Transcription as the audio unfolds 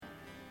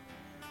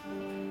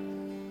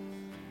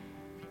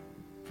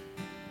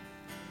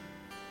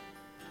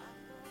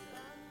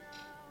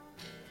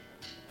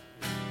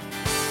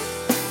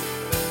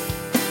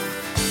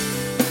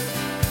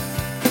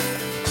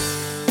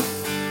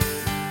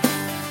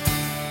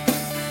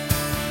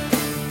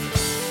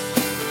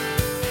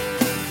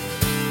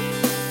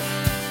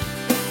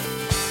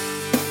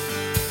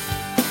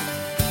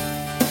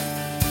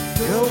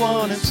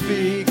one and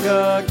speak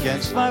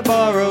against my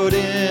borrowed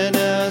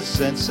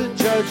innocence. The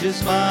judge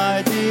is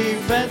my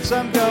defense.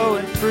 I'm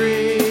going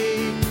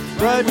free.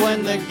 Right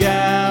when the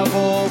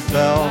gavel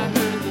fell,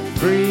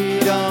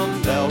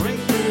 freedom bell ring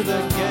through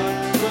the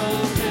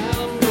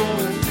gavel. I'm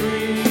going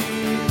free.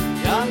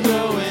 I'm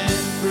going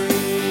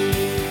free.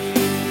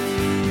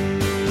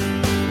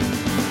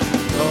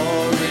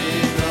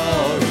 Glory,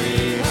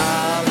 glory,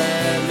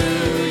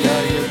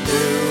 hallelujah. You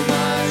threw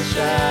my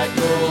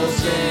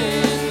shackles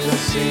in the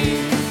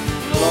sea.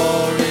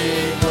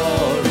 Glory,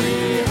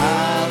 glory,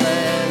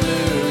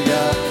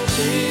 hallelujah.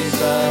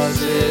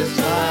 Jesus is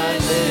my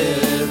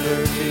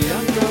liberty.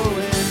 I'm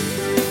going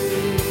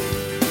free.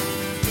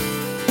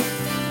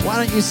 Why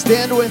don't you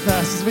stand with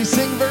us as we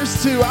sing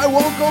verse 2? I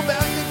won't go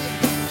back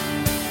again.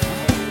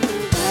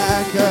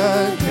 Back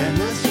again,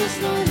 that's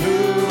just not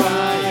who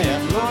I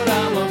am. Lord,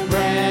 I'm a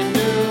brand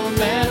new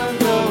man. I'm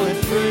going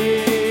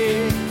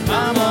free.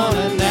 I'm on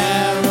a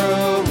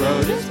narrow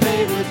road. It's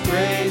paved with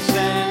grace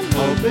and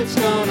hope. It's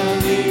gonna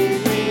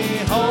lead me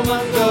home.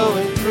 I'm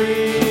going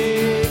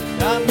free.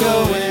 I'm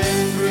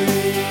going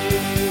free.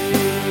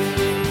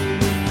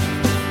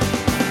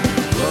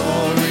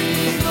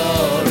 Glory,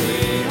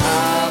 glory,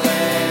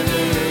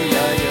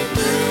 hallelujah. You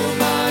threw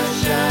my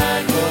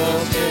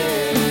shackles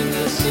in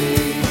the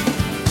sea.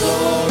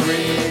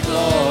 Glory,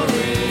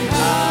 glory,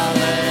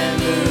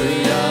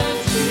 hallelujah.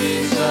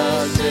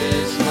 Jesus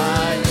is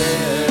my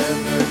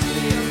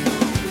liberty.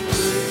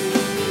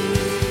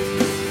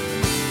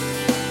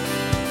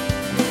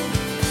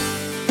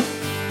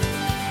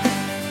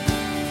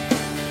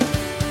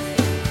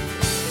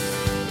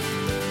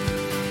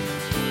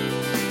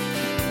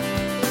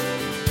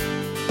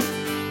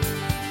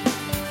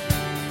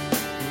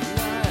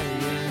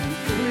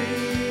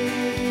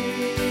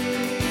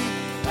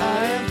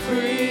 I am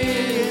free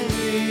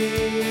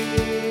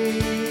indeed.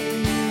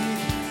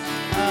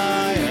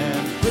 I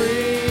am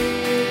free.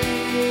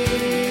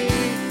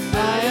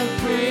 I am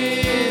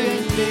free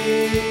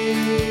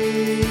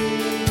indeed.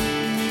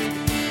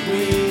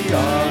 We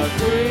are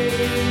free.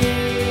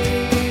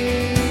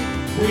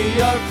 We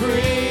are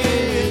free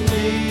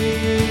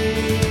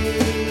indeed.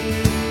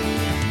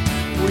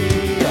 We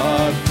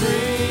are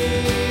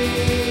free.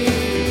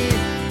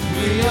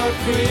 We are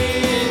free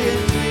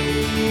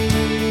indeed.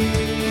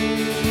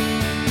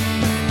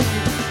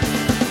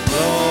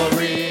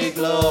 Glory,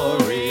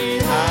 glory,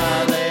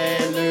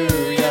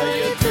 hallelujah.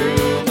 You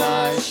threw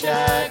my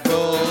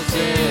shackles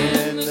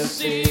in the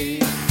sea.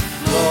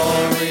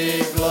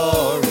 Glory,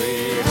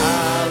 glory,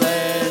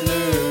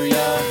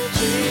 hallelujah.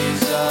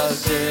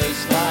 Jesus is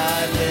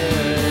my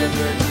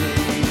liberty.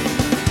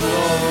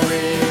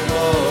 Glory,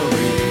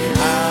 glory,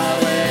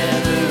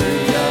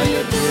 hallelujah.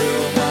 You threw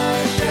my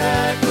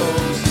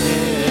shackles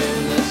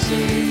in the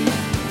sea.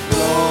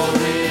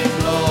 Glory,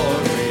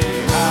 glory,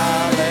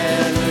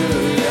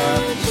 hallelujah.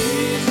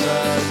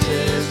 Jesus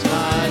is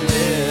my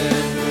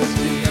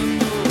liberty. I'm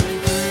going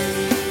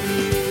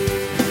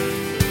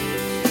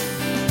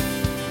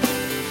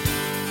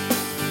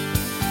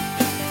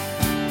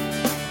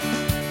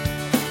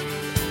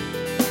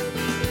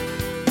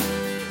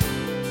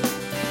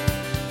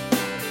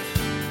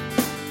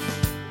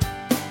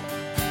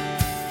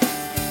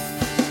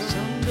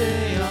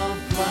Someday I'll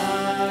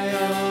fly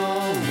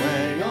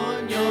away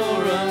on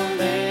your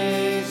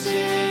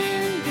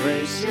amazing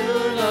grace.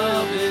 Your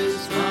love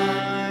is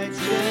my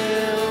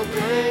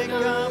jailbreak.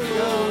 I'm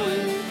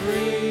going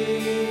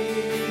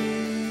free.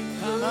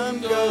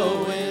 I'm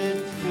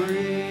going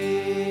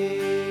free.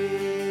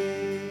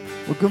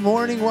 Well, good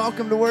morning.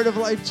 Welcome to Word of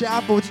Life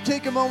Chapel. Would you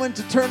take a moment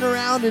to turn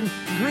around and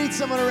greet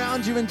someone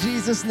around you in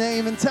Jesus'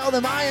 name and tell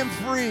them, I am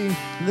free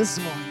this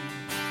morning.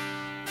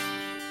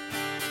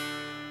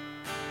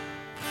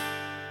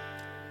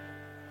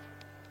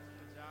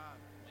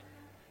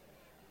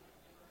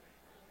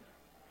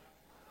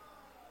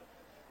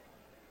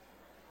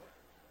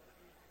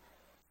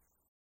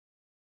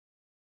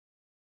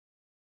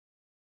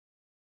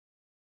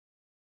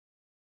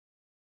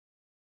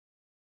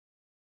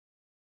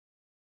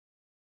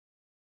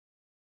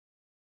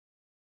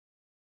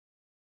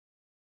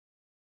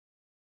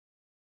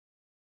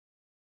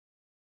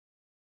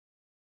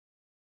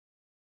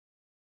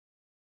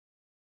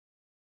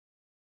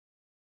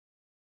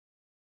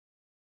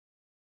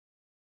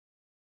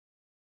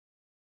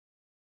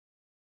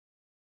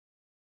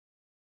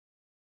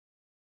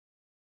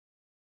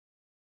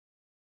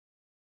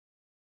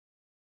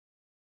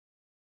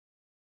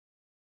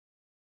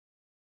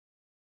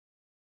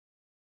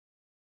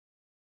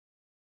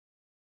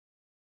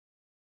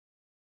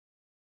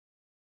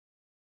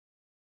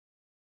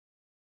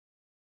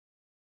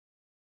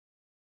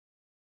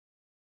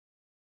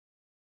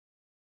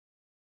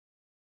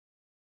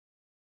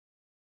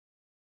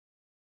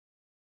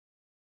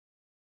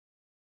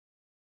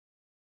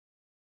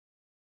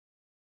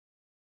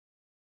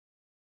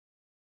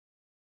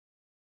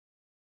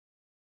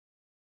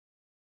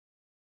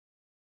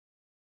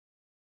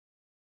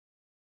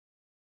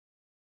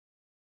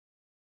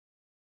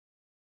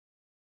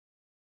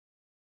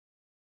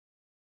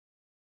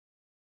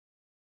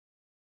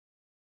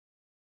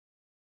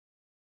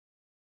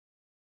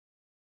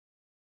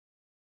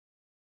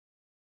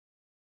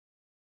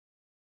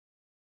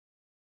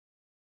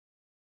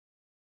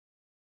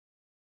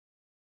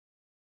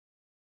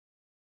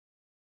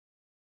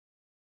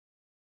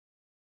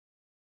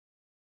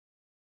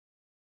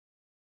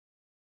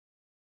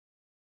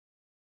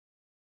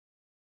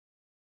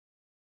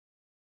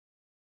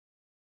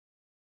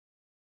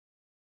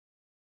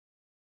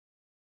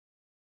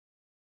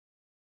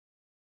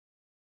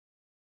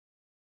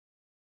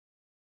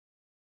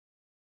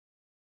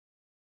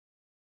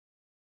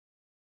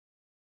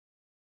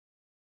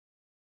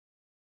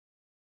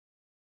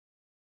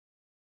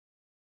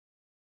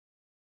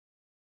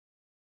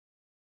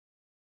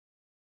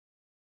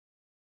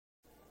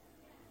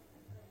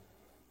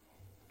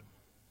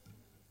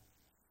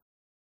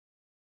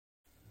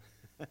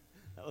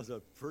 That was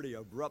a pretty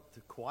abrupt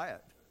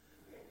quiet.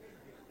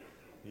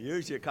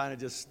 Usually it kind of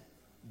just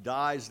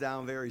dies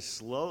down very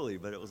slowly,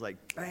 but it was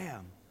like,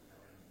 bam.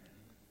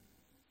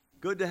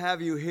 Good to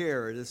have you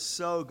here. It is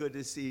so good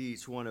to see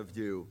each one of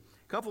you.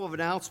 A couple of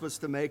announcements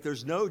to make.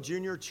 There's no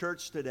junior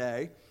church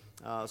today,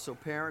 so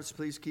parents,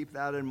 please keep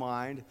that in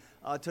mind.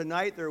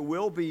 Tonight there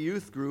will be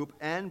youth group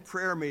and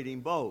prayer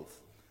meeting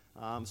both.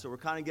 So we're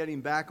kind of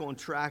getting back on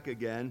track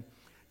again.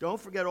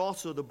 Don't forget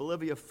also the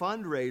Bolivia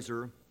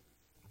fundraiser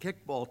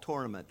kickball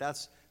tournament.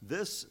 That's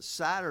this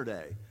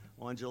Saturday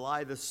on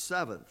July the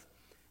 7th.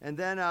 And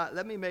then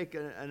let me make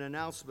an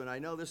announcement. I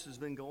know this has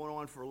been going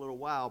on for a little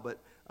while, but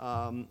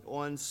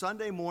on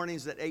Sunday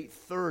mornings at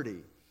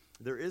 8:30,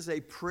 there is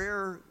a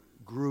prayer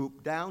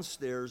group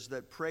downstairs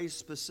that prays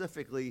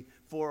specifically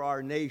for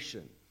our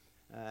nation.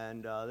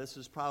 And this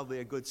is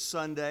probably a good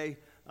Sunday,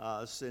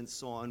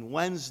 since on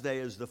Wednesday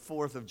is the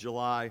 4th of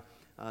July,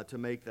 to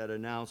make that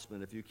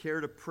announcement. If you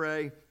care to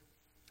pray,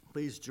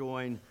 please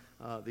join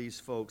these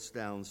folks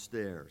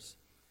downstairs.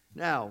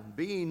 Now,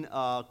 being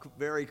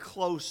very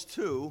close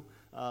to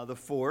the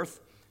 4th,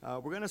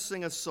 we're going to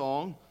sing a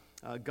song,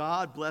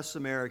 God Bless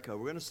America.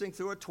 We're going to sing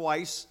through it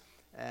twice,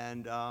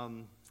 and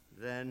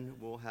then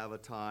we'll have a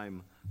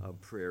time of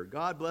prayer.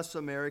 God bless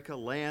America,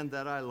 land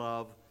that I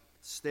love.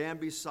 Stand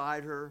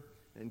beside her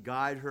and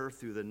guide her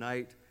through the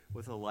night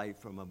with a light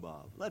from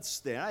above. Let's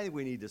stand. I think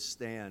we need to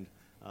stand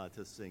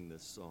to sing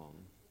this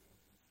song.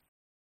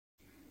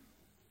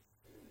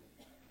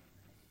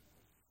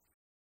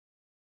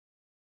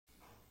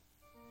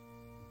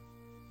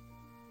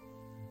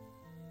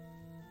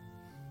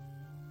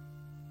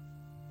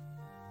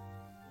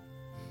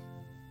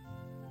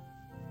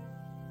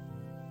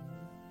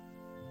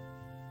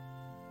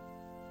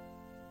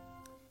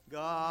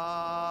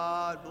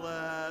 God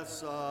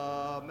bless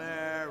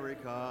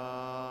America,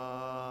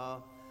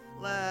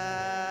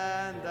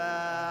 land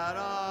that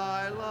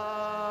I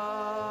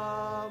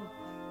love.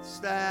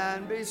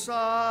 Stand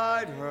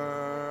beside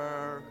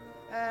her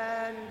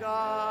and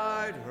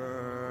guide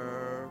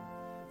her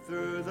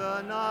through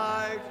the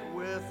night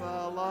with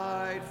a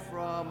light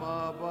from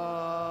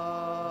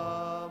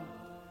above.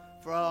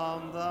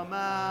 From the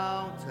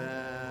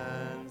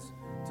mountains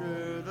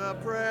to the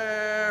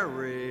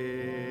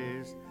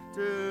prairies,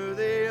 to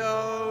the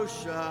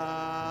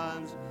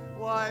oceans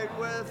white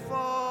with foam.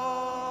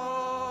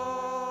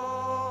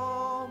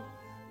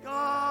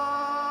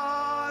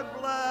 God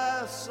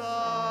bless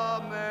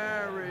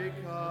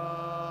America,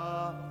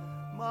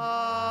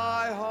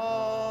 my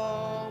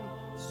home,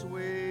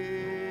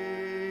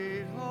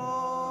 sweet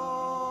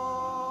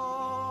home.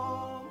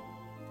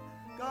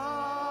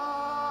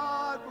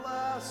 God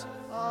bless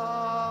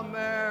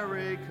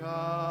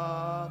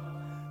America,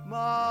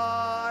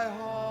 my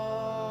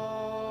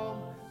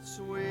home,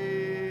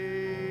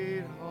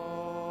 sweet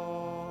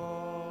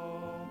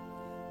home.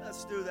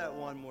 Let's do that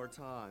one more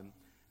time.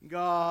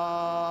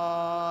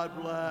 God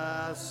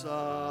bless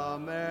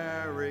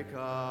America,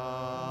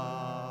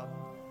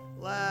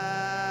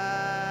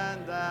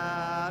 land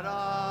that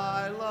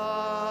I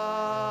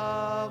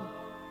love.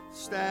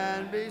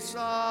 Stand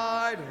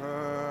beside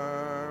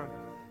her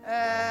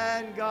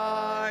and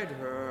guide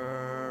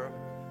her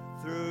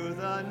through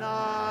the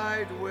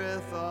night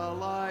with a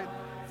light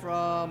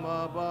from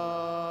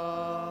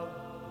above.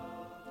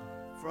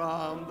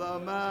 From the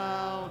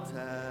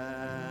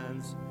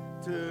mountains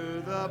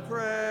to the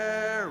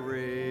prairies,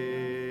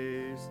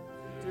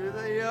 to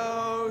the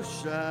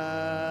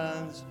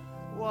oceans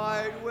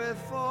white with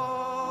foam.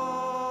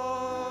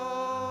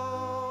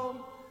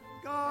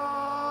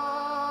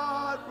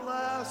 God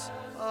bless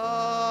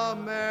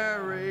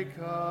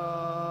America,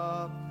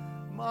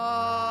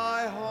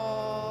 my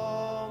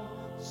home,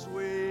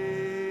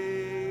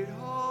 sweet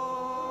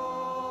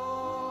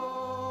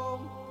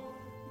home.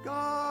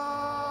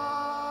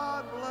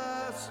 God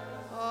bless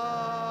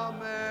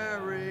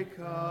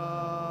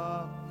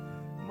America,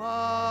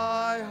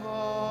 my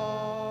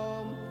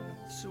home,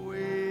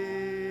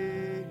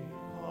 sweet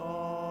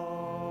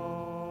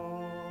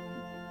home.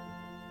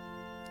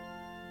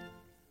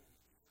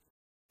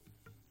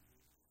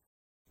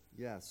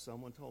 Yes,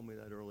 someone told me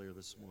that earlier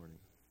this morning.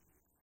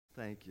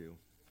 Thank you.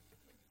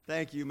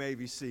 Thank you. You may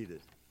be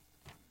seated.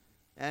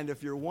 And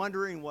if you're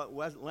wondering what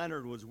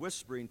Leonard was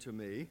whispering to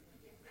me,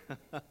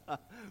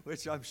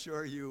 which I'm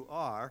sure you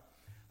are,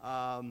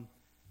 I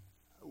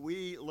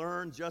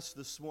learned just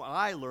this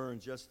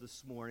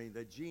morning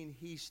that Gene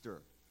Heister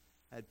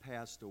had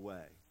passed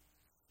away.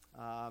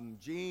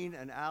 Gene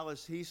and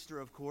Alice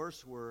Heister, of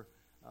course, were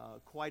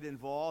quite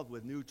involved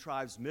with New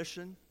Tribes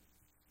Mission,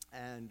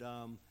 and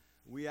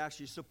we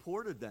actually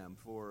supported them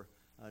for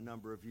a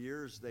number of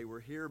years. They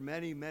were here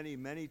many, many,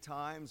 many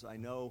times. I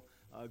know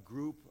a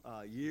group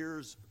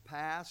years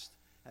past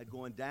had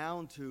gone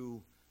down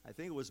to, I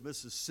think it was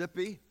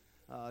Mississippi,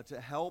 to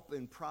help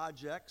in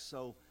projects.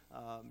 So,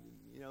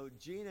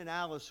 Gene and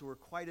Alice were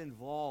quite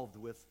involved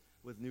with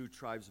New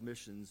Tribes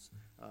Missions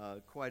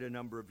quite a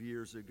number of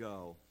years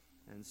ago.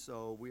 And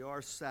so we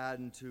are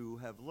saddened to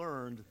have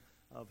learned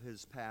of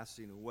his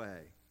passing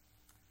away.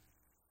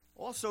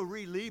 Also,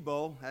 Reed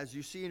Lebo, as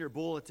you see in your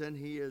bulletin,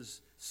 he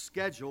is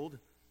scheduled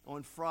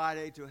on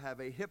Friday to have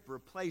a hip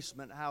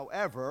replacement.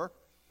 However,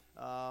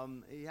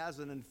 he has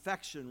an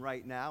infection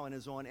right now and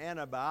is on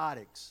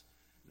antibiotics.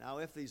 Now,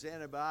 if these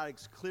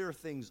antibiotics clear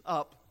things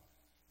up,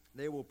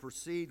 they will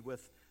proceed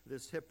with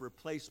this hip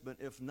replacement.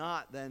 If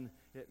not, then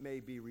it may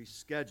be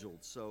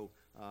rescheduled. So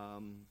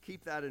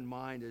keep that in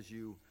mind as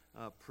you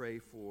pray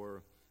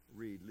for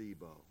Reed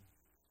Lebo.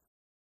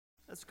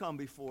 Let's come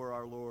before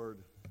our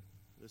Lord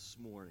this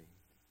morning.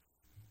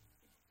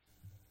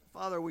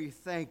 Father, we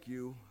thank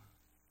you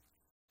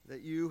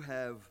that you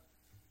have,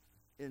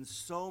 in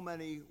so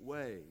many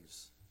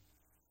ways,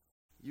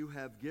 you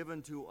have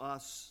given to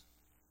us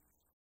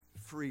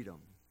freedom.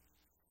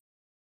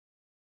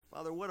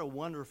 Father, what a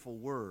wonderful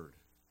word,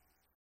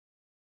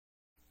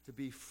 to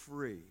be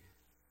free.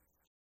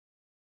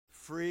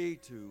 Free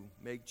to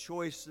make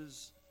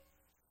choices,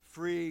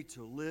 free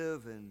to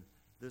live in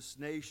this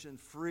nation,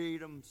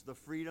 the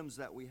freedoms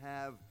that we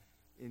have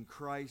in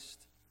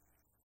Christ.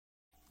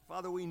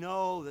 Father, we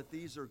know that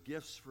these are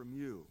gifts from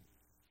you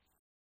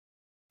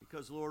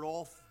because, Lord,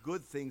 all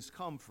good things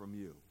come from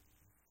you.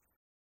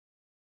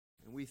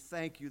 And we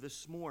thank you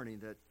this morning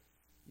that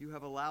you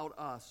have allowed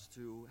us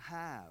to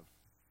have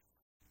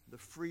the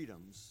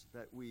freedoms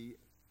that we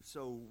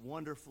so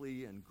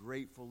wonderfully and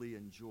gratefully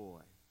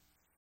enjoy.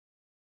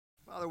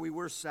 Father, we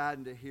were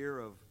saddened to hear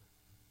of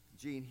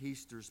Gene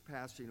Heaster's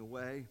passing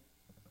away.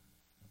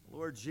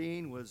 Lord,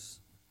 Gene was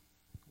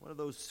one of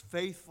those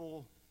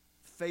faithful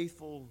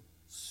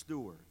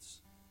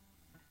stewards.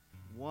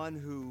 One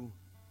who,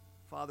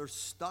 Father,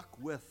 stuck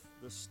with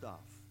the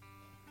stuff.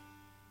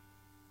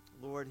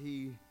 Lord,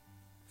 he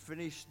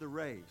finished the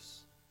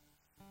race,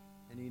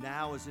 and he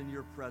now is in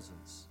your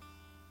presence.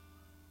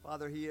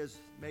 Father, he has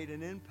made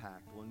an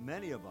impact on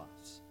many of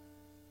us.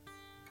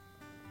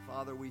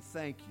 Father, we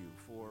thank you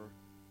for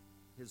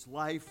his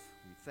life.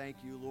 We thank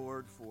you,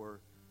 Lord, for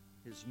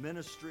his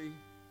ministry.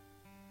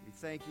 We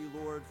thank you,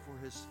 Lord,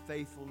 for his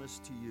faithfulness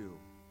to you.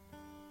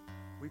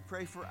 We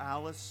pray for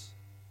Alice.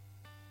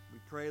 We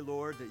pray,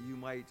 Lord, that you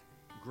might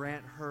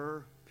grant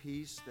her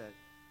peace that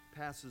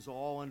passes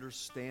all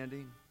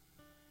understanding.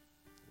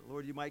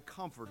 Lord, you might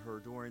comfort her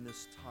during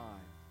this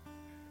time.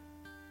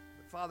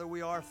 But Father,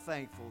 we are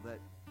thankful that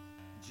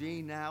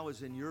Gene now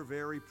is in your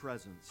very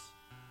presence.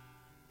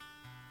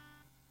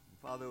 And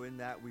Father, in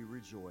that we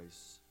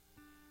rejoice.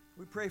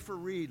 We pray for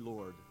Reed,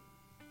 Lord.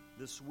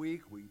 This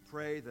week we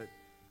pray that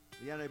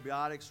the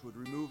antibiotics would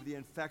remove the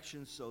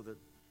infection so that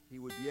he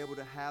would be able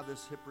to have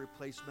this hip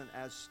replacement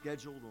as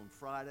scheduled on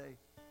Friday.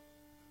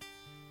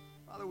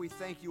 Father, we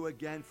thank you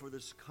again for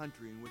this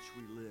country in which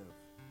we live.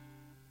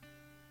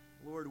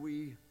 Lord,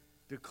 we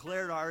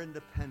declared our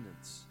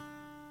independence,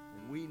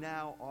 and we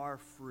now are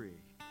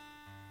free.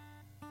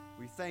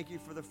 We thank you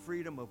for the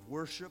freedom of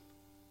worship.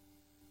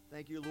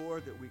 Thank you,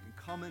 Lord, that we can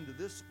come into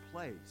this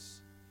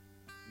place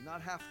and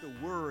not have to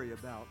worry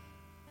about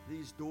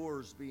these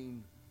doors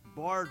being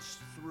barged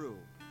through,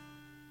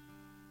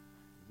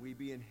 we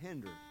being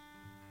hindered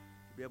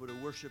to be able to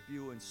worship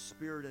you in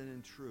spirit and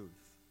in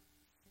truth.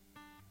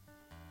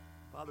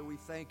 Father, we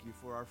thank you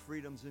for our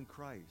freedoms in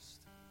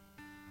Christ.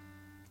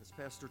 As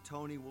Pastor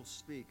Tony will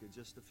speak in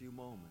just a few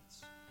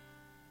moments,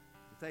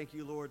 we thank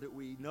you, Lord, that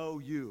we know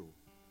you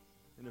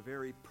in a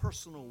very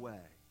personal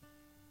way.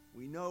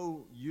 We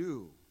know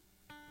you,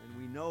 and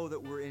we know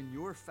that we're in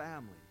your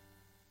family.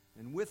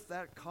 And with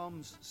that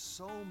comes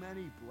so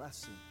many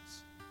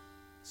blessings,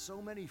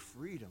 so many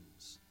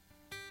freedoms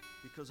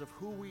because of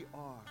who we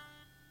are.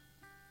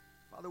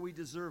 Father, we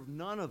deserve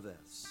none of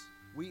this.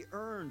 We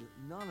earned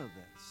none of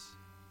this.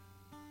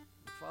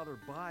 But Father,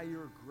 by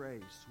your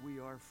grace, we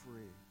are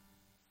free.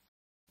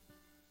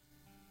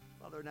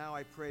 Father, now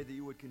I pray that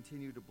you would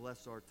continue to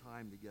bless our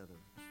time together.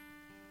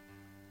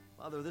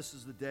 Father, this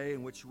is the day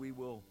in which we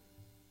will,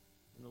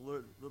 in a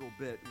little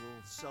bit,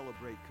 we'll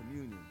celebrate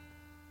communion.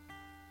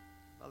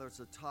 Father,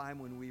 it's a time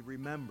when we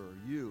remember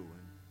you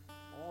and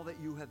all that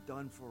you have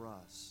done for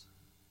us.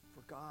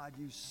 For God,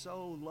 you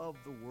so loved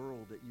the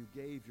world that you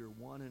gave your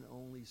one and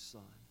only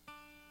Son.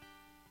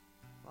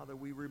 Father,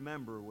 we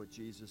remember what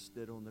Jesus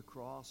did on the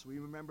cross. We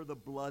remember the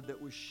blood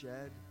that was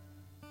shed.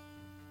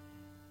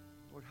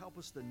 Lord, help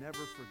us to never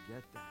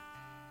forget that.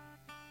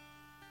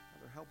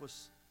 Father, help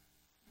us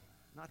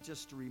not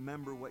just to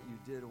remember what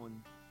you did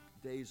on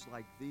days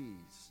like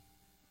these,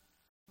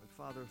 but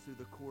Father, through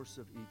the course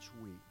of each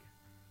week.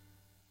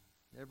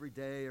 Every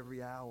day,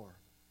 every hour,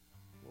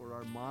 Lord,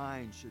 our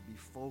mind should be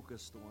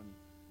focused on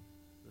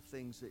the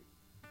things that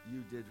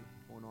you did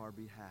on our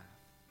behalf.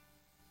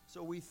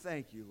 So we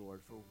thank you,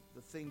 Lord, for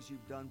the things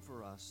you've done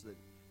for us that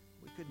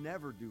we could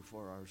never do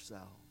for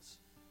ourselves.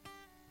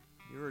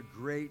 You're a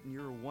great and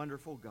you're a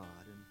wonderful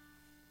God, and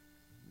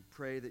we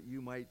pray that you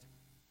might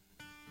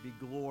be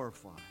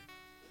glorified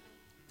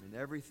in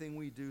everything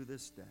we do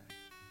this day.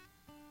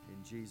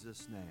 In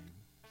Jesus' name,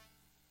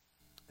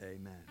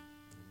 amen.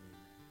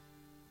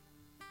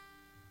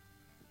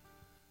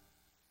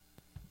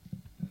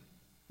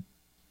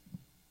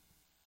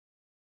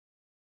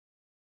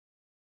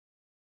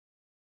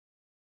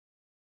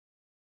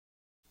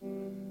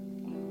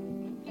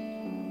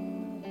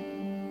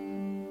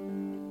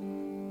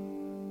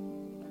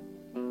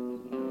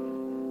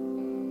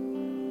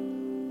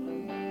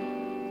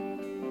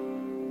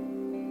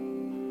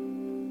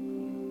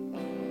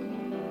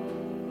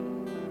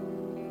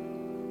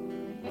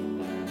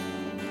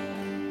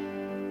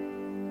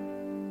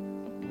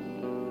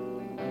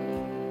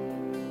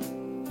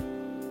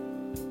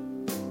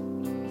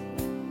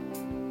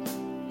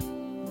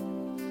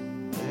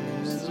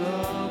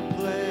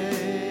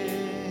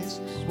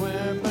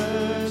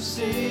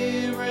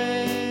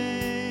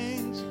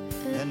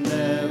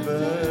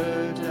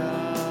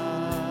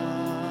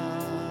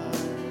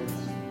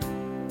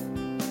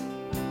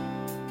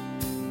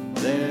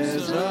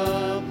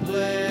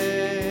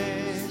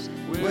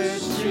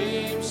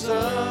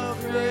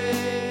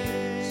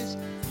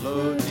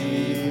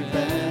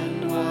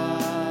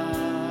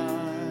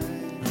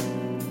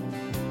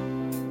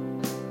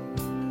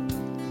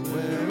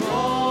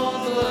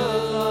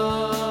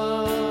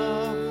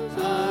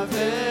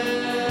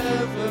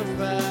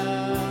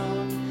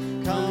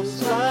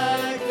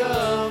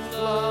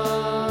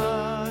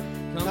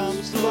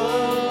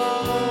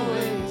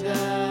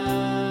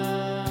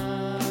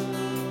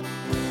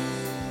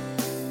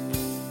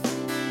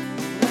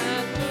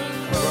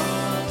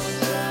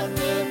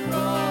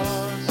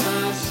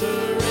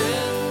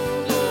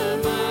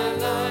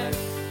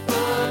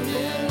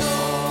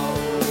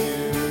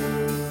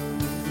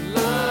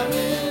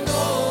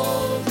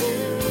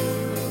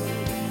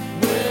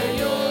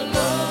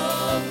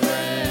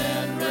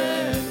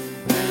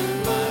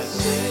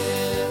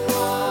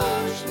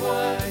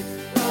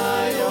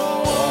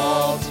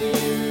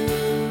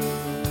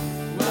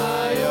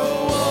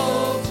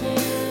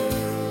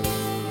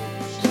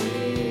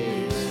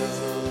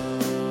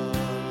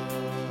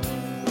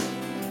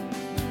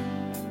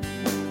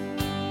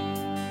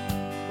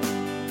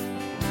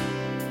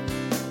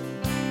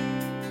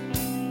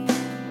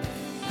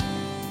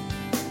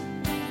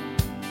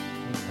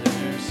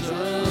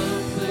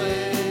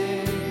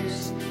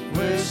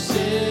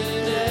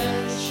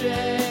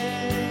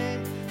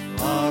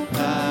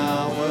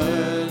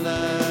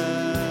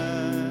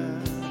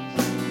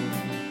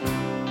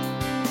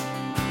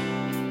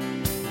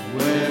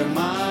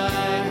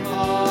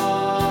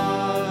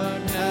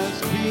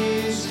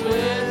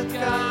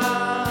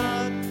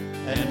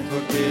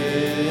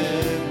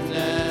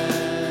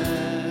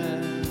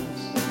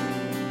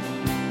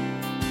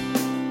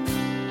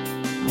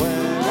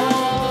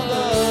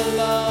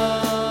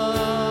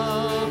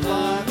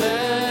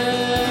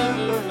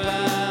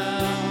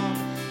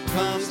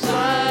 comes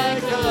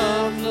like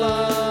a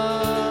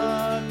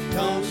flood,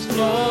 comes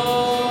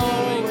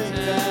flowing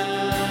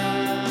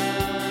down.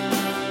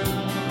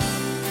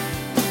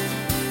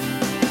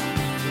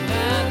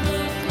 At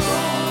the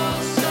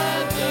cross, I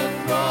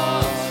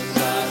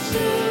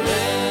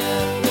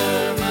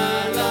surrender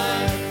my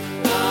life.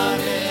 I'm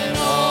in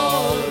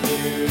all of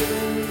you.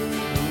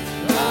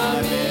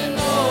 I'm in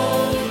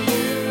all of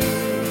you.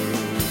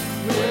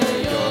 Where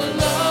your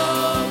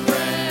love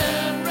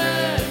ran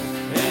red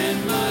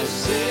and my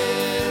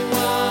sin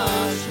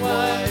washed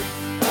white.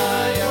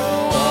 I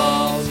owe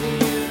all to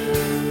you.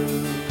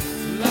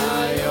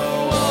 I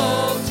owe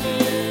all to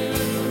you.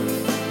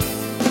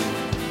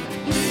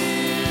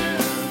 Here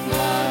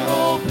my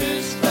hope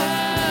is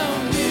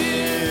found.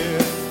 Here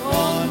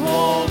on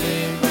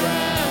holy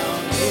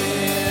ground.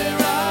 Here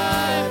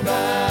I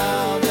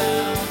bow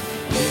down.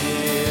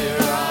 Here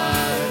I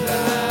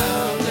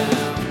bow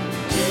down.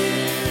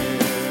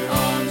 Here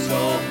arms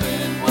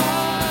open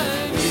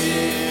wide.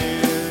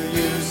 Here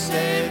you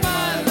saved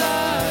my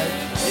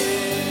life.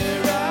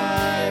 Here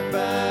I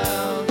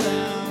bow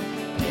down.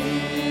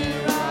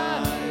 Here I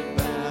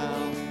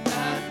bow.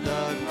 At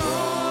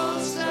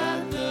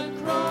the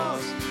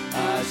cross,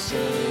 I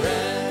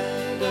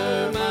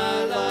surrender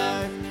my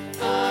life.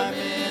 I'm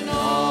in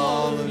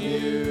all of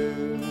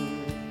you.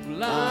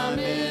 I'm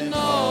in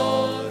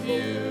all of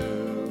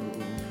you.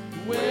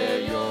 Where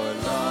your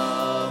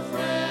love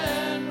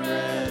ran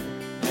red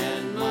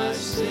and my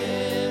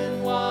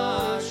sin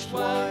washed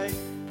white.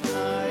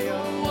 I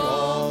owe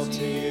all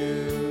to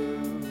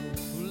you.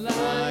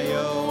 I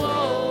owe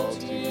all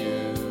to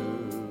you,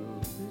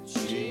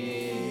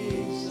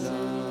 Jesus.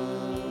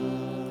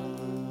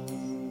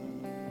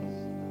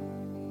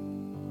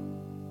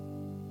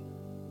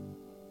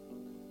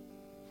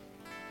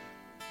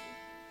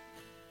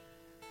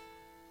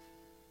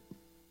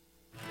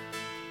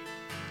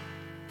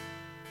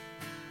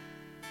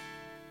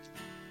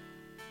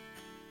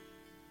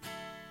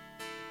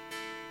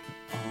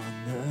 On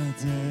the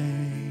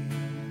day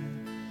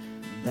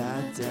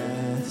that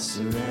death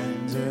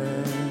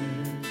surrendered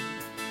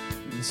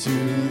to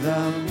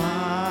the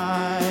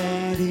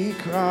mighty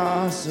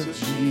cross of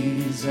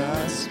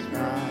Jesus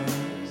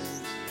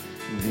Christ,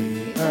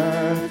 the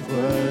earth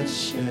would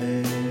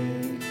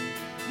shake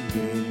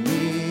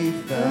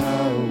beneath the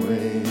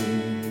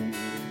weight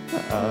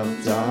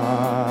of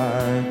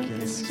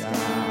darkest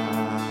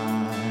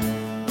sky.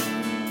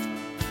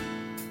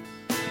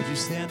 Would you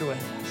stand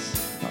with us?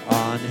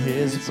 On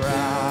his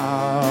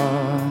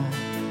brow,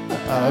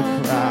 a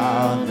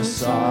crown of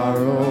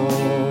sorrow,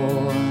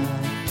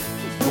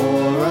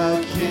 for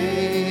a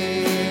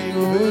king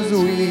whose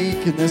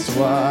weakness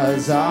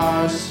was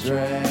our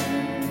strength.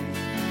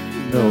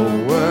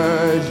 No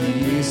word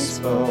he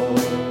spoke,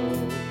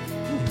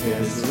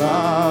 his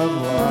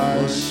love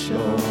was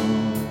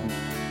shown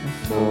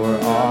for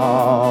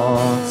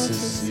all to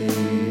see.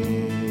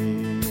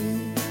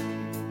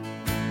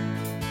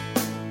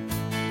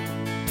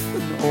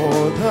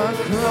 Oh, the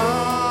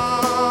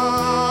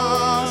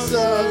cross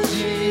of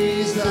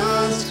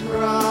Jesus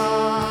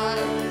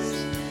Christ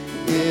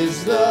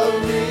is the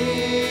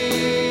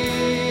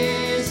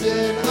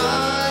reason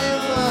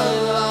I'm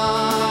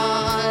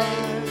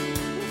alive.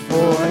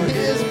 For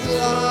his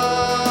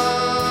blood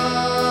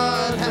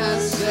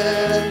has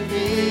set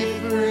me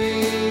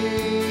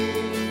free.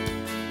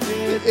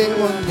 It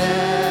will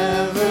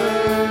never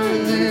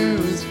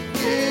lose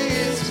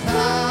its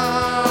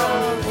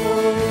power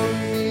for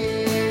me.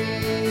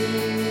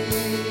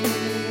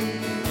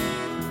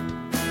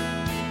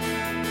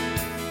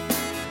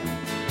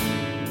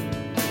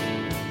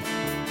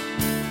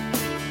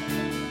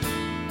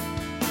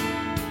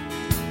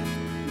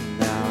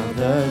 Now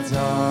the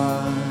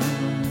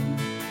dawn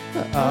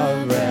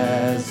of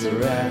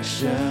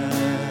resurrection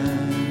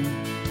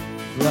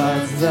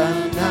floods the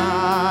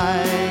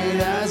night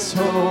as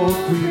hope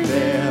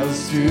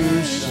prevails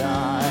to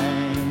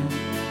shine.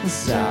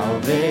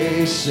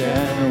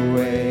 Salvation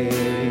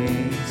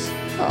awaits,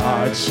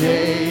 our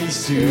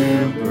chains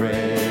to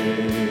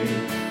break,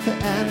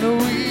 and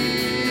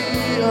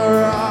we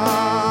arise.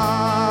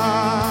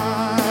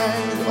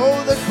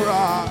 Oh, the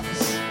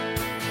cross,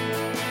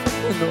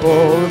 and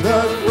oh,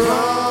 the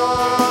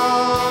cross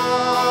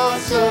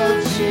of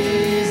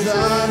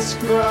Jesus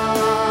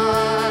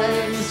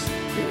Christ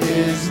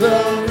is the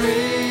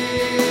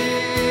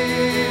reason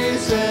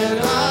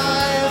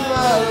I'm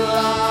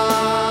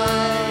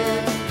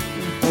alive.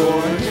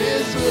 For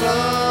his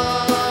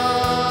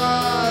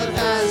blood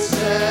has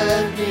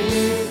set me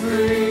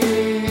free.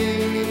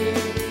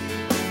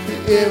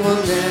 It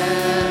will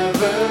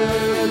never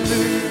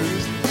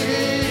lose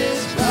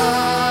its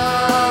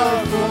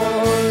power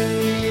for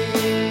me.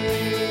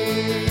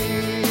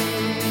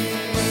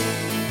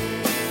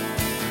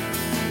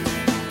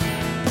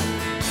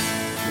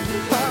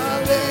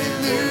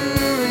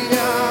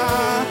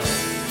 Hallelujah,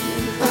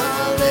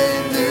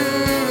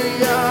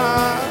 hallelujah,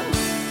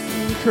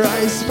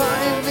 Christ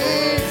my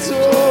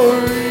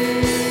victory.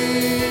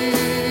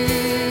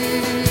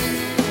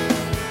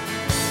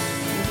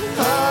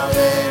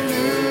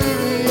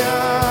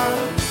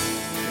 Hallelujah,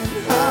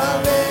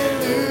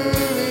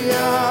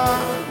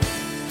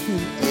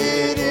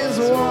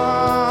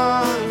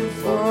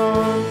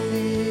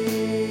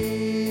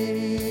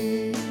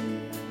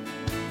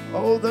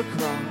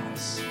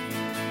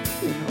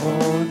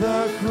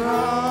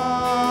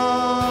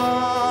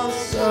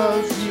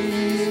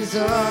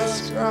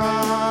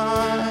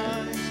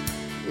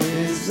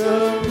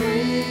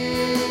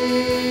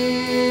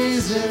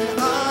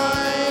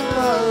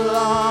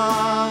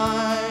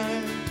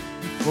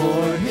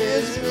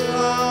 His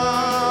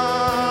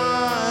blood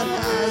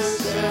has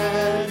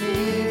set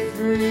me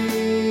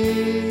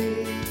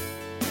free.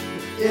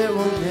 It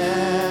will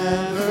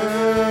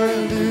never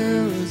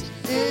lose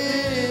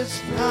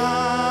its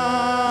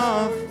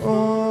power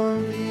for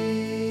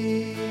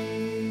me.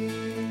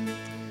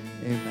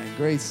 Amen.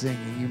 Great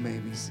singing. You may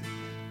be seated.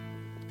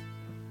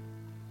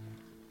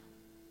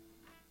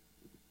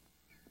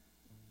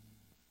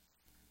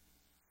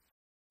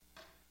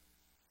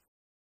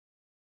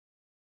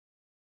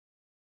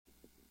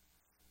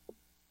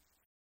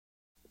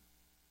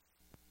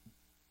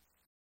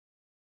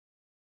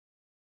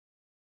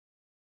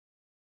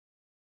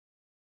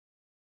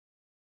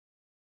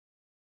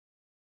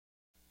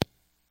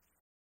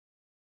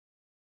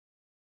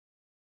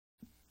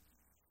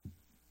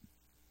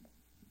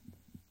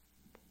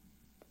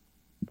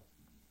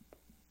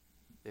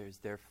 There is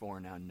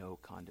therefore now no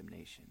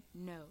condemnation.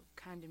 No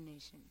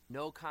condemnation.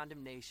 No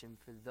condemnation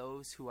for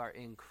those who are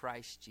in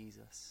Christ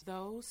Jesus.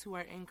 Those who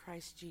are in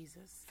Christ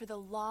Jesus. For the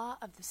law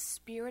of the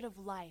Spirit of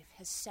life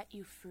has set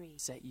you free.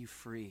 Set you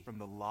free from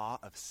the law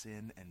of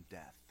sin and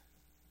death.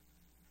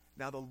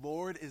 Now the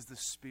Lord is the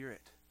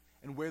Spirit,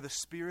 and where the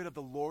Spirit of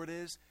the Lord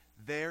is,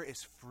 there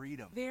is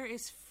freedom. There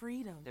is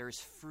freedom. There is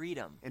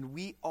freedom. And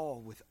we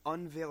all, with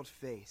unveiled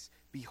face,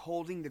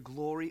 beholding the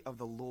glory of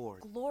the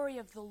Lord. Glory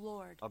of the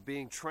Lord. Are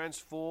being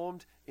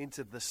transformed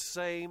into the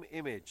same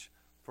image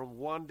from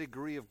one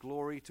degree of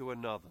glory to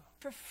another.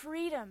 For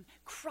freedom,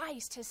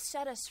 Christ has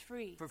set us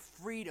free. For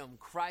freedom,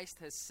 Christ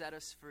has set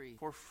us free.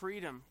 For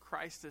freedom,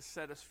 Christ has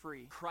set us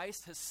free.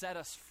 Christ has set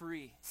us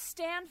free.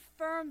 Stand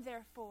firm,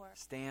 therefore.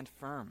 Stand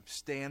firm.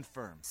 Stand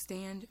firm.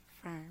 Stand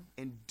firm.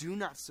 And do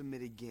not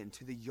submit again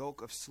to the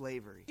yoke of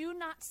slavery. Do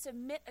not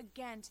submit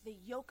again to the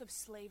yoke of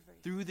slavery.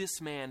 Through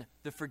this man,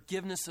 the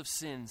forgiveness of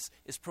sins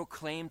is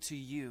proclaimed to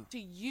you. To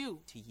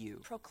you. To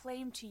you.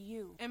 Proclaimed to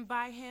you. And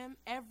by him,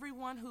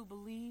 everyone who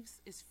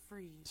believes is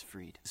freed. Is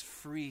freed. Is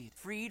freed.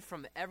 Freed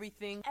from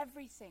everything.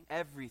 Everything.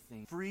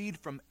 Everything. Freed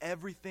from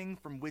everything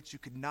from which you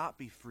could not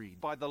be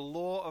freed. By the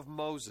law of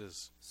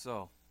Moses.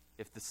 So,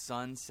 if the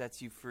Son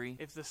sets you free,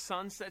 If the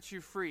Son sets you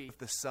free, If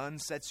the Son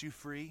sets you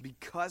free,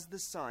 Because the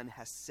Son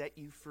has set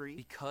you free.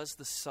 Because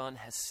the Son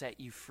has set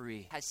you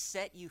free. Has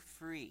set you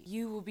free.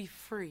 You will be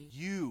free.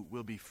 you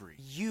will be free.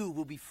 You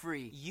will be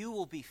free. You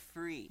will be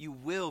free. You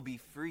will be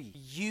free.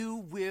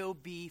 You will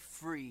be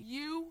free.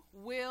 You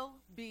will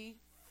be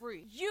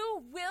free.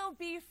 You will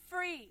be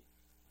free.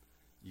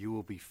 You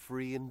will be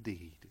free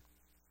indeed.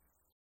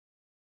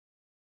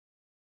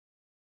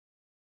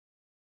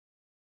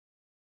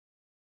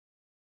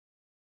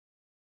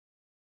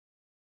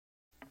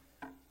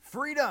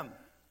 Freedom.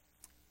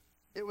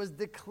 It was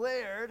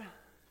declared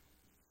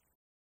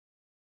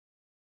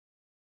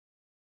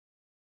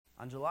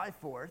on July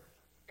 4th.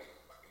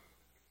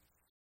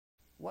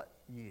 What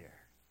year?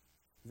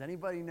 Does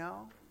anybody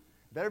know?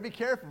 Better be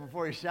careful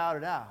before you shout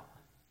it out.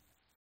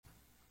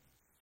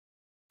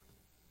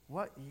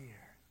 What year?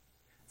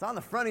 It's on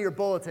the front of your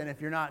bulletin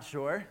if you're not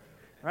sure,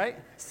 right?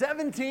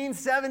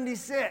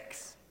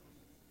 1776.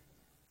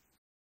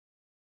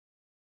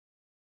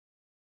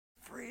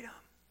 Freedom.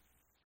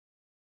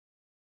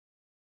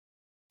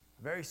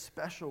 A very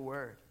special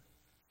word.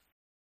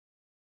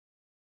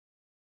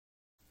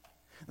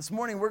 This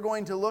morning we're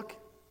going to look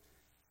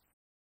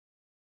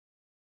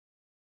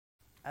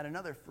at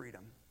another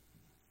freedom.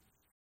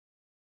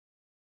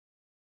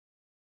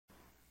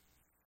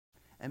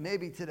 And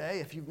maybe today,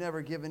 if you've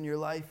never given your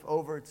life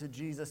over to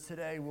Jesus,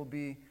 today will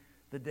be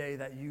the day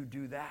that you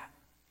do that.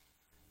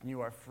 And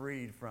you are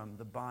freed from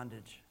the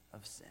bondage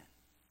of sin.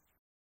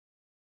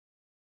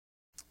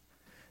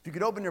 If you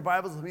could open your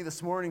Bibles with me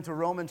this morning to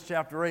Romans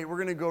chapter 8, we're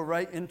going to go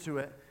right into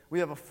it. We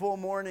have a full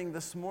morning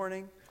this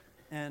morning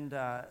and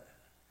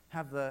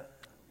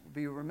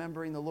be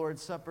remembering the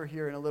Lord's Supper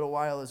here in a little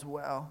while as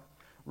well.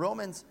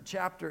 Romans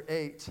chapter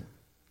 8.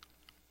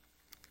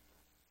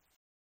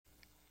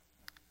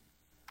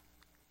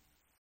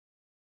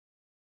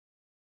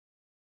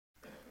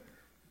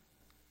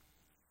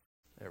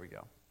 There we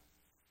go.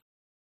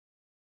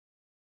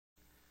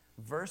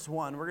 Verse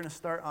 1. We're going to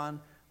start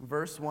on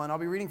verse 1. I'll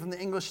be reading from the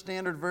English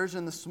Standard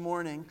Version this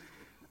morning.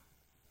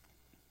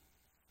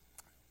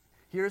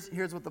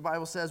 Here's what the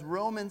Bible says.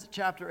 Romans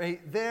chapter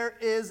 8. There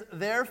is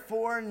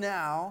therefore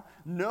now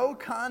no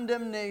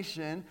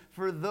condemnation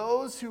for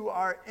those who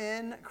are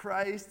in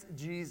Christ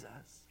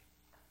Jesus.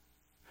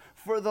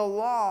 For the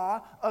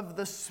law of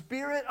the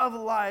Spirit of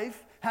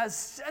life has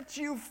set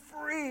you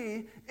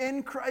free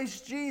in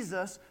Christ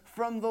Jesus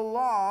from the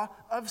law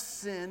of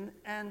sin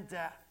and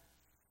death.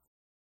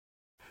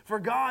 For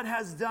God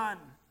has done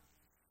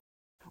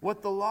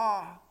what the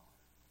law,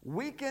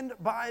 weakened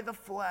by the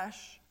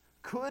flesh,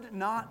 could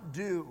not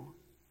do.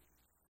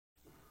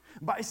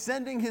 By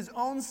sending his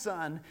own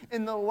Son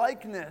in the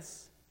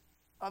likeness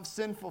of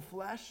sinful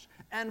flesh,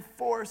 and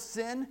for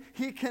sin,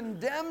 he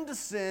condemned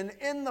sin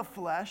in the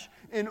flesh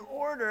in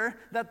order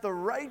that the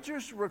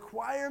righteous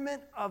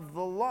requirement of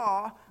the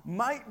law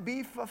might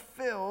be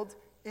fulfilled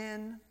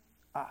in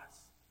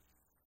us,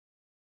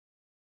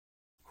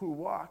 who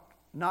walk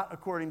not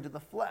according to the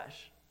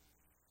flesh,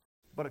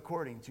 but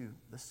according to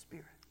the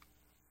Spirit.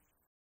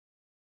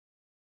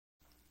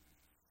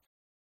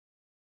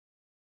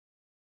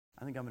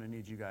 I think I'm going to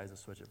need you guys to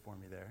switch it for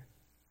me there.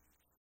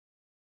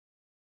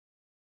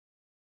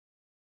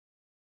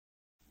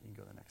 You can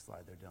go to the next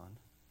slide there, Dylan.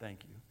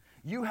 Thank you.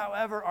 You,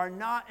 however, are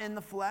not in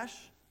the flesh.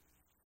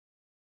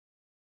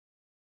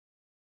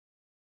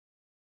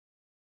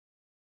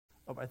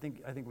 Oh, I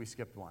think we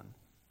skipped one.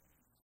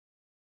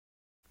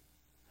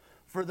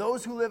 For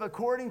those who live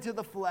according to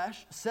the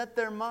flesh set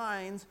their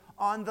minds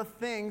on the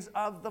things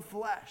of the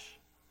flesh.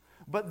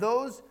 But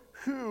those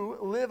who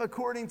live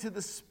according to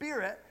the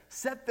Spirit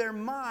set their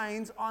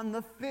minds on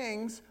the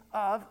things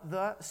of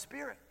the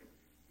Spirit.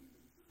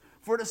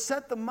 For to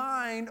set the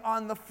mind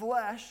on the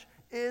flesh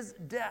is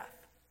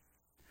death,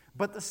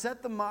 but to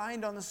set the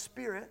mind on the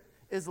Spirit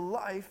is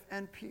life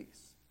and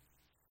peace.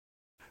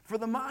 For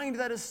the mind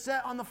that is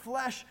set on the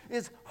flesh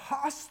is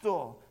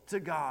hostile to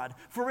God,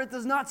 for it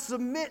does not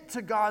submit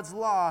to God's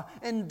law.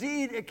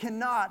 Indeed, it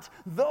cannot.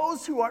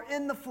 Those who are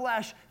in the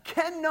flesh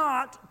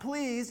cannot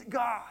please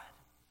God.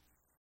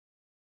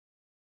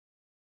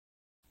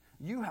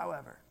 You,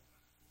 however,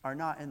 are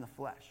not in the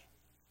flesh,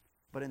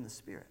 but in the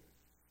Spirit.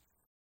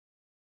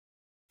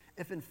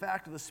 If in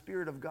fact the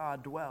Spirit of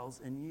God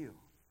dwells in you.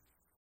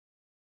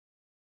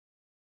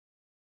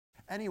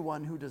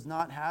 Anyone who does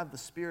not have the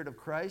Spirit of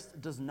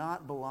Christ does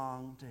not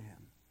belong to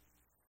him.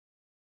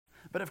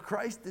 But if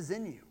Christ is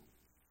in you,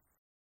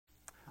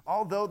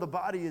 although the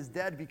body is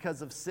dead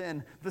because of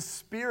sin, the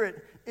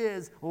Spirit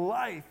is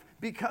life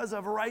because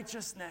of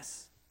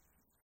righteousness.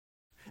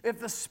 If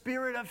the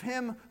Spirit of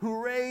him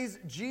who raised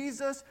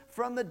Jesus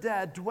from the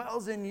dead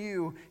dwells in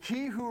you,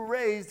 he who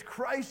raised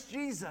Christ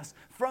Jesus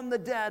from the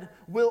dead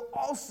will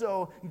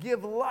also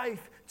give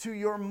life to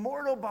your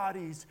mortal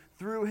bodies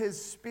through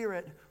his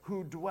Spirit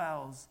who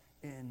dwells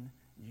in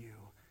you.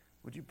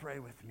 Would you pray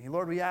with me?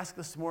 Lord, we ask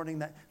this morning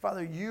that,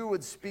 Father, you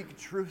would speak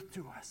truth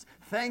to us.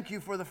 Thank you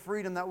for the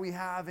freedom that we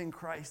have in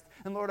Christ.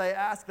 And Lord, I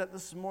ask that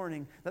this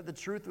morning that the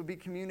truth would be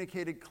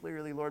communicated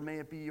clearly. Lord, may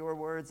it be your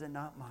words and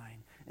not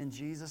mine. In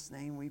Jesus'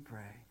 name we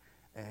pray.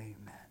 Amen.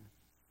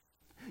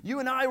 You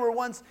and I were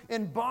once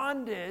in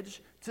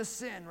bondage to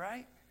sin,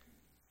 right?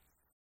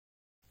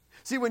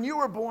 See, when you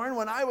were born,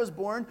 when I was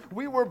born,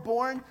 we were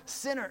born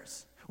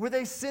sinners with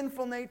a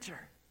sinful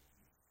nature,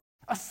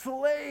 a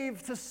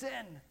slave to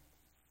sin.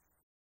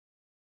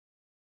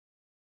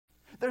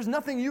 There's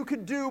nothing you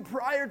could do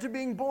prior to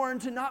being born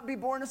to not be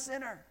born a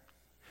sinner.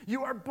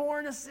 You are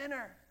born a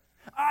sinner.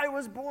 I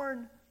was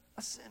born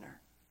a sinner.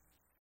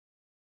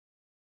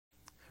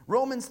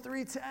 Romans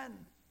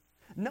 3:10.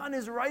 None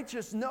is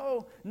righteous,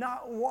 no,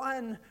 not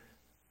one.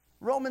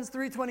 Romans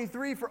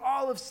 3:23, for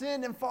all have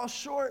sinned and fall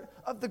short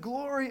of the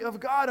glory of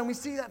God. And we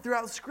see that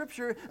throughout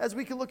Scripture as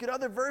we can look at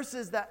other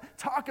verses that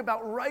talk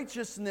about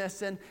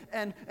righteousness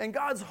and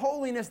God's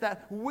holiness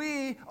that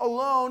we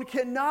alone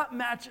cannot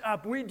match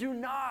up. We do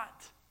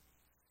not.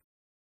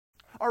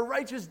 Our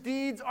righteous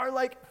deeds are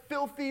like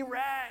filthy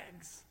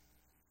rags.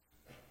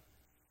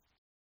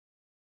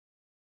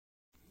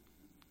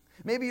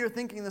 Maybe you're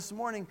thinking this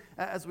morning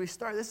as we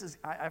start,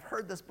 I've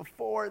heard this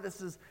before,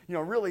 this is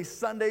really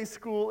Sunday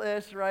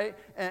school-ish, right?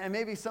 And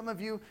maybe some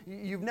of you've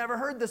never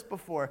heard this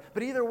before,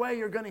 but either way,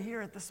 you're going to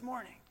hear it this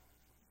morning.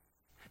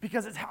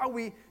 Because it's how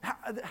we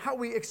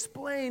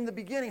explain the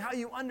beginning, how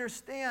you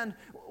understand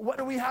what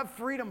do we have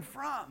freedom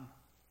from.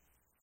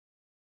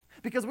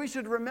 Because we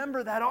should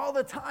remember that all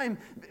the time,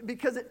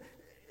 because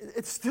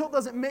it still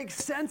doesn't make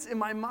sense in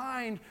my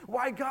mind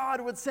why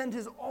God would send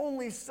his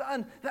only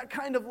son. That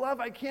kind of love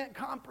I can't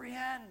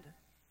comprehend.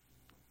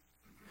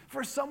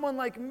 For someone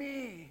like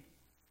me.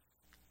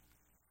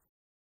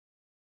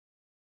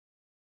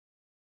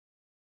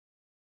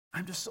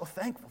 I'm just so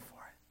thankful for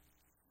it.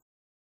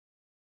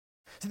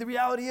 See, the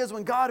reality is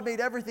when God made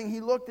everything, he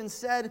looked and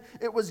said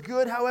it was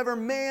good. However,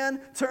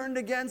 man turned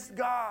against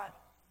God.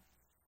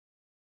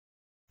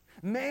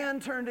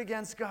 Man turned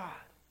against God.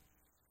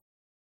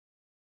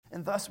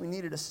 And thus we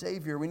needed a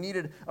Savior. We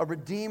needed a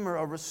Redeemer,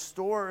 a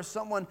Restorer,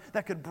 someone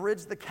that could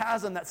bridge the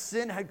chasm that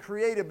sin had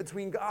created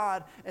between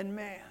God and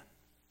man.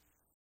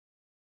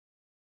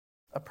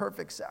 A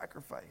perfect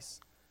sacrifice,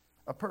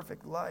 a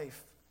perfect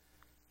life.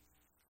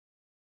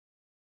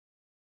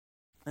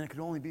 And it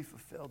could only be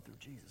fulfilled through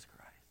Jesus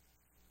Christ,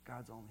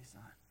 God's only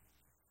Son.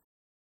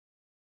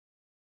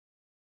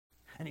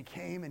 And he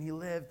came and he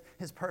lived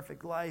his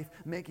perfect life,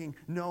 making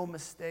no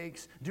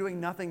mistakes,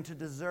 doing nothing to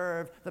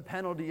deserve the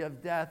penalty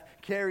of death,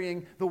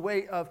 carrying the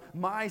weight of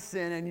my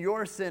sin and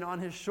your sin on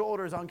his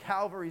shoulders on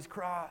Calvary's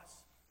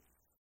cross.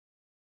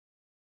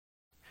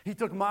 He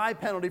took my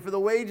penalty, for the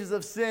wages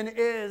of sin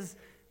is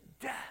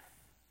death.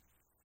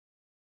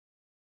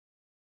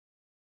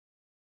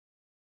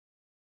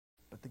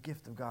 But the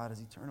gift of God is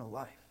eternal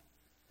life.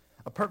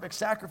 A perfect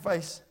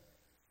sacrifice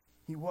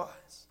he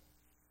was.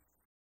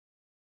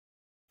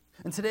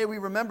 And today we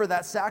remember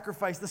that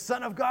sacrifice, the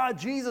Son of God,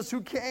 Jesus,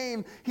 who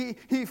came.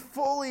 He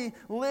fully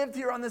lived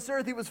here on this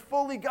earth. He was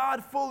fully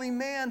God, fully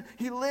man.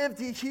 He lived,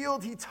 he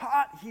healed, he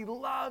taught, he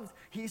loved,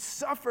 he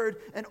suffered,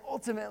 and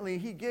ultimately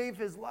he gave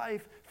his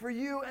life for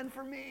you and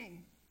for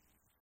me.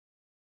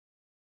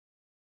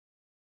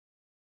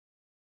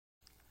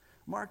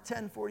 Mark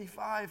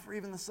 10:45, for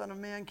even the Son of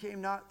Man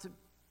came not to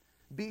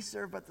be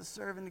served, but to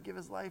serve and to give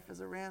his life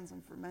as a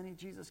ransom for many.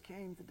 Jesus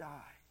came to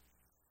die.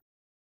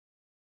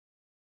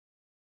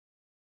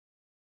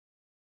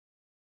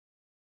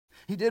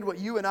 He did what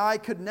you and I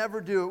could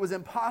never do. It was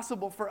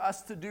impossible for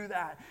us to do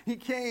that. He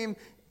came,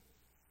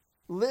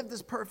 lived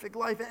this perfect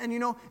life. And you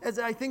know, as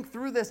I think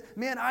through this,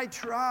 man, I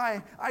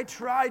try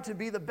to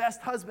be the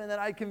best husband that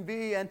I can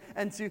be and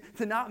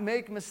to not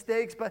make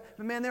mistakes. But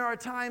man, there are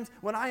times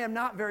when I am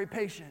not very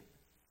patient.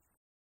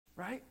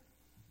 Right?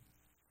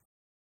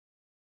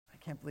 I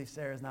can't believe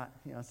Sarah's not,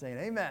 saying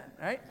amen,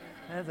 right?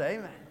 That's an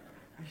amen.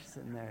 She's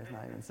sitting there, is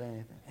not even saying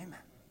anything. Amen.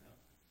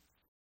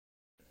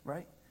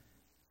 Right?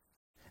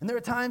 And there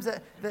are times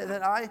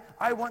that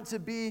I want to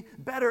be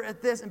better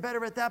at this and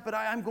better at that, but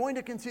I'm going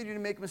to continue to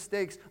make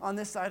mistakes on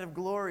this side of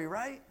glory,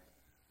 right?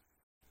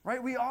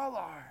 Right? We all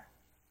are.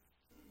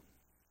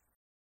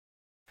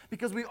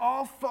 Because we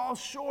all fall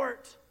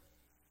short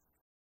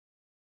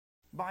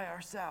by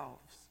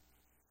ourselves.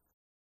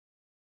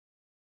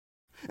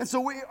 And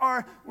so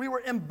we were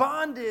in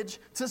bondage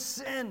to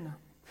sin.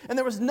 And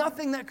there was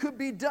nothing that could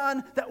be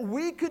done that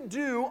we could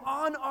do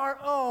on our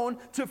own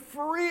to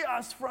free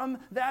us from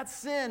that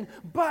sin.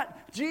 But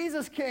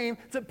Jesus came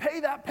to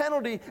pay that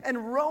penalty.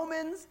 And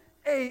Romans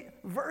 8,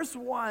 verse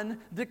 1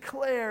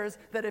 declares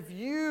that if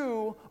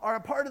you are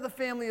a part of the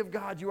family of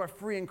God, you are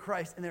free in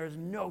Christ, and there is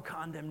no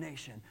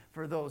condemnation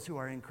for those who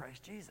are in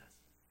Christ Jesus.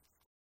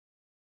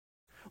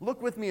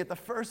 Look with me at the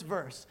first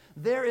verse.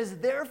 There is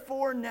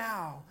therefore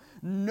now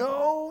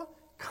no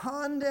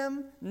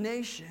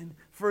condemnation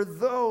for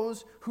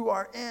those who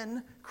are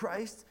in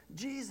Christ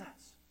Jesus.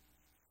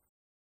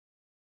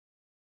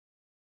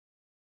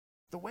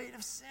 The weight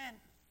of sin.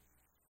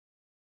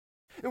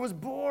 It was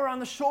bore on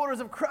the shoulders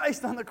of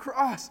Christ on the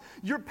cross.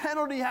 Your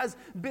penalty has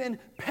been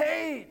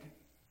paid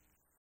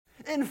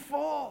in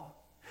full.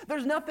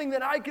 There's nothing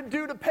that I could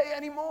do to pay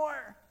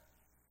anymore.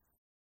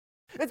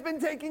 It's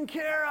been taken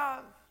care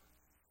of.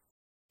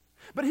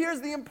 But here's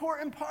the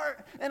important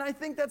part, and I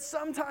think that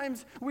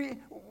sometimes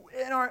we,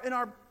 in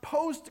our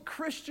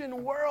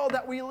post-Christian world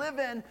that we live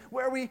in,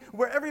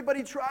 where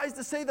everybody tries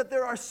to say that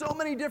there are so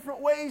many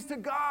different ways to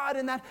God,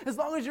 and that as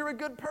long as you're a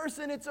good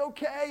person, it's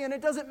okay, and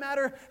it doesn't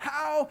matter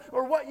how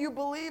or what you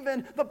believe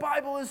in, the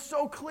Bible is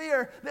so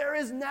clear. There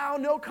is now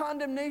no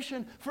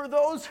condemnation for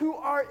those who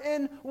are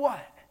in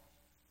what?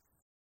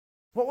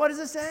 What does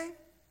it say?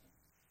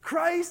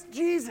 Christ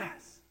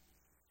Jesus.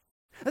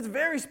 That's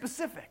very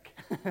specific.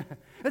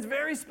 It's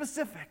very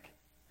specific.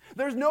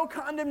 There's no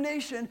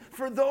condemnation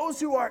for those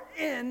who are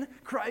in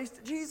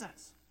Christ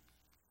Jesus.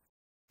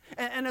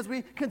 And as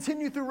we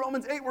continue through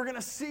Romans 8, we're going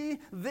to see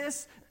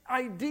this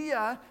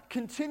idea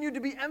continue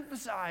to be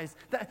emphasized,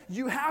 that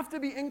you have to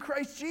be in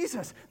Christ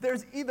Jesus.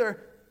 There's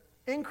either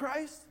in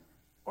Christ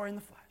or in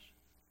the flesh.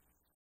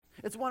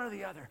 It's one or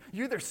the other.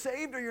 You're either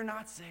saved or you're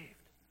not saved.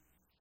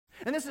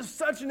 And this is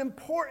such an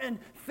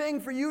important thing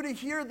for you to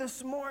hear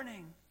this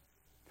morning.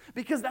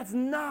 Because that's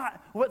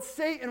not what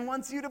Satan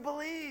wants you to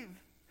believe.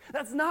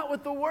 That's not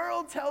what the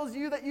world tells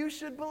you that you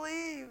should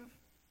believe.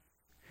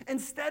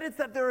 Instead, it's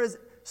that there is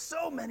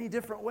so many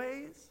different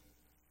ways.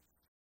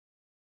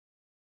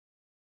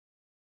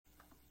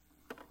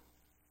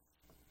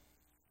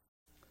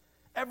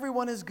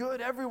 Everyone is good.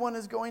 Everyone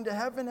is going to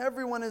heaven.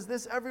 Everyone is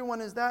this. Everyone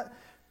is that.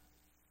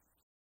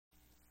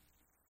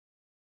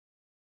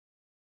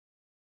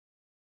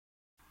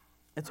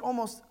 It's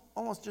almost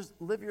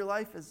just live your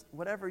life as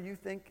whatever you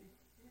think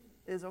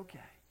is okay.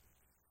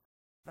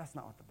 That's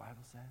not what the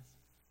Bible says.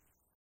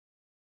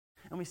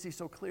 And we see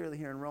so clearly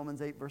here in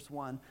Romans 8, verse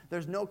 1,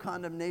 there's no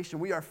condemnation.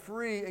 We are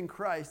free in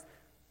Christ,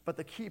 but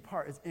the key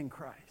part is in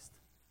Christ.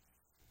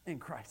 In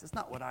Christ. It's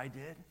not what I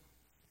did.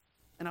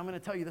 And I'm going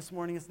to tell you this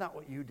morning, it's not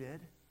what you did.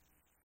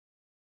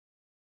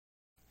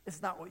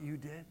 It's not what you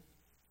did.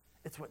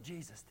 It's what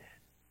Jesus did.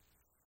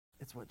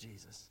 It's what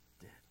Jesus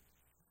did.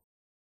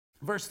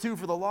 Verse 2,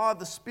 for the law of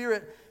the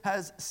Spirit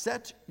has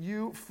set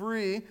you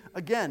free,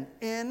 again,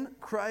 in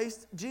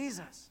Christ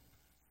Jesus,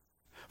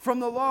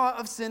 from the law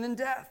of sin and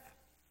death.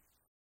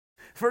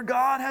 For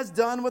God has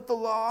done what the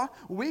law,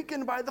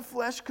 weakened by the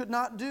flesh, could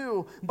not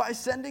do, by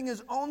sending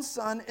his own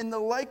Son in the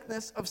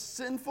likeness of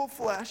sinful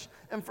flesh,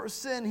 and for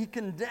sin he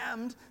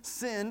condemned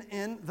sin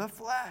in the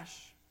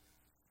flesh.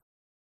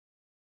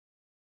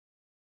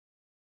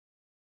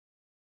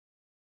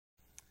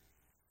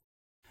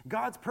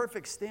 God's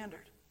perfect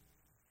standard.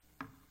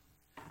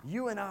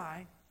 You and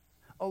I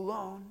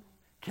alone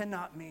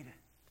cannot meet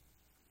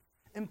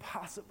it.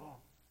 Impossible.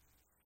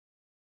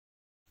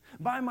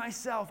 By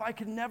myself, I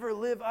could never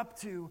live up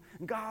to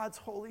God's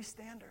holy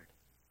standard.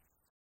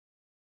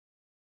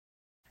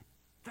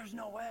 There's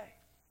no way.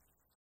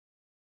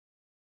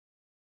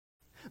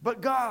 But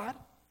God,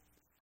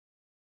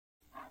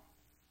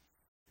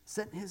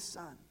 sent his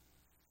Son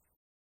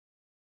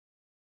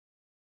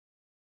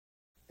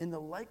in the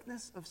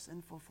likeness of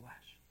sinful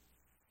flesh.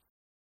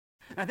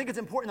 And I think it's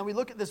important that we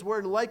look at this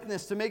word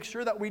likeness to make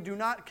sure that we do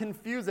not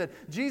confuse it.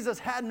 Jesus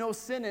had no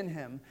sin in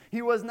him.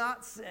 He was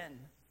not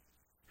sin.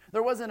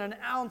 There wasn't an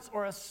ounce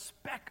or a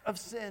speck of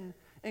sin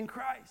in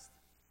Christ.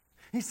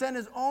 He sent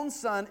his own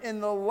Son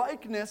in the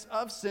likeness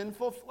of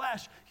sinful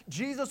flesh.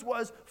 Jesus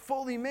was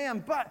fully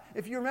man. But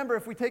if you remember,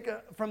 if we take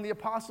from the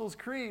Apostles'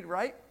 Creed,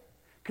 right?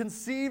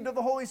 Conceived of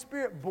the Holy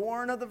Spirit,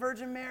 born of the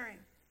Virgin Mary.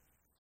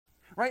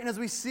 Right? And as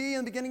we see in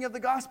the beginning of the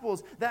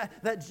Gospels,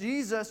 that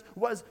Jesus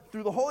was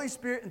through the Holy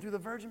Spirit and through the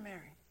Virgin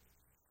Mary.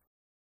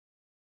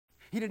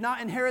 He did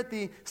not inherit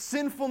the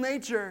sinful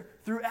nature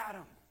through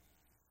Adam.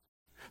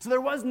 So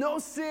there was no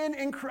sin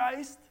in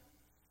Christ.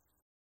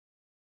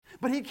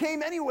 But he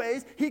came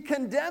anyways. He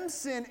condemned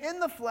sin in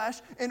the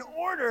flesh in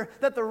order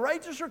that the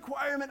righteous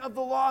requirement of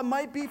the law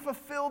might be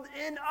fulfilled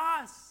in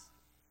us.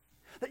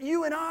 That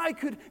you and I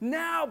could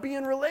now be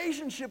in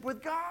relationship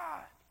with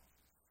God.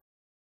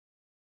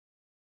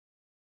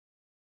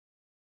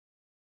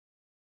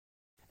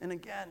 And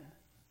again,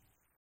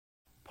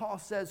 Paul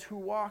says, who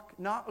walk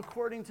not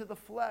according to the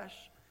flesh,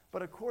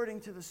 but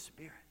according to the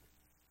Spirit.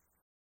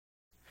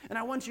 And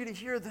I want you to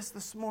hear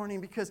this morning,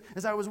 because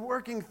as I was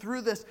working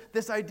through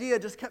this idea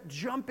just kept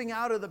jumping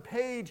out of the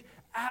page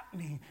at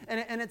me.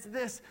 And it's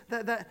this,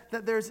 that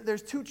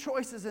there's two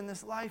choices in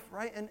this life,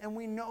 right? And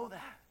we know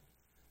that.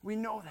 We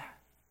know that.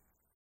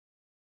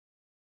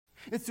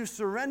 It's to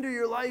surrender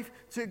your life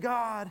to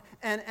God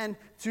and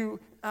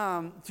to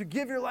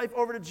give your life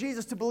over to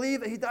Jesus, to believe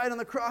that he died on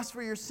the cross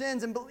for your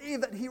sins and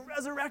believe that he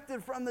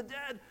resurrected from the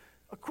dead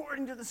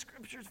according to the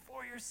Scriptures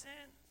for your sins.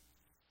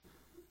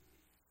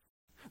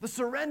 The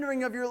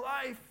surrendering of your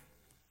life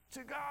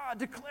to God,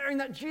 declaring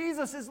that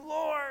Jesus is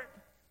Lord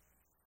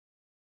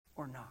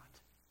or not.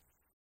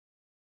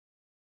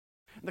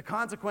 The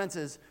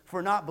consequences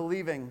for not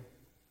believing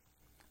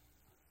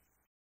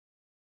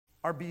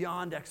are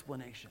beyond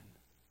explanation.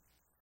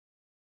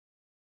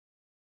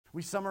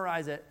 We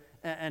summarize it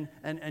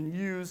and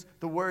use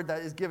the word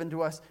that is given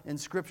to us in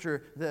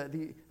Scripture,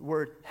 the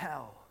word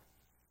hell.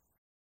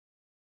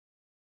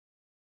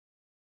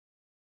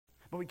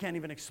 But we can't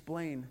even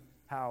explain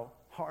how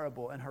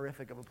horrible and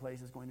horrific of a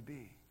place is going to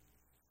be.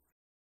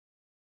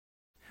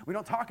 We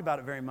don't talk about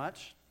it very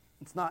much.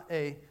 It's not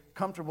a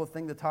comfortable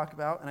thing to talk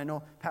about. And I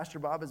know Pastor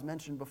Bob has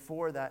mentioned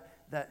before that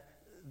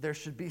there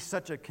should be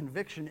such a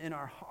conviction in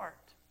our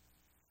heart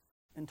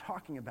in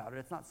talking about it.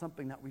 It's not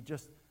something that we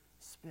just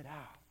spit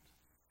out.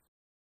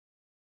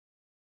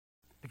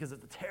 Because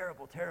it's a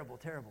terrible, terrible,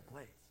 terrible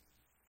place.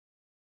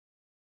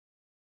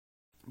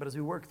 But as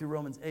we work through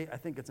Romans 8, I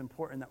think it's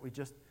important that we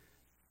just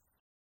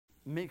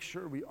make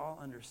sure we all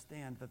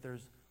understand that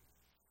there's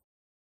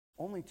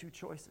only two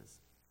choices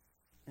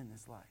in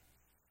this life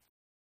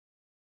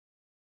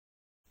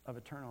of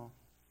eternal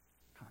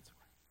consequence.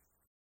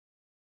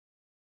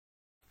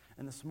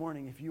 And this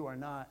morning, if you are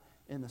not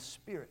in the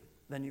Spirit,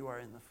 then you are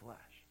in the flesh.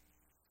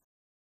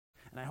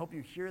 And I hope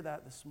you hear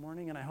that this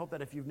morning, and I hope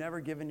that if you've never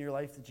given your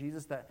life to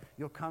Jesus, that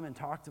you'll come and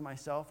talk to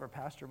myself or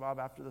Pastor Bob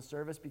after the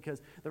service,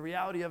 because the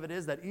reality of it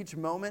is that each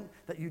moment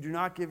that you do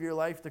not give your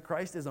life to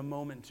Christ is a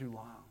moment too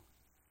long.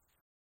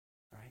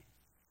 Right?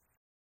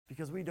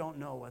 Because we don't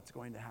know what's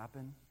going to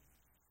happen.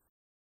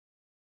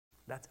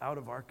 That's out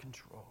of our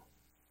control.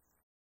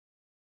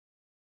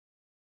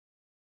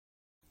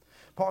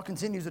 Paul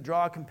continues to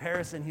draw a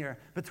comparison here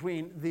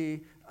between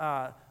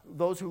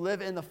those who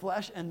live in the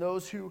flesh and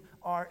those who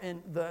are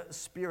in the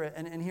Spirit.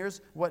 And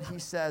here's what he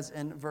says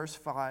in verse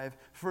 5.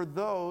 For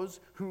those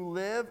who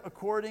live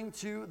according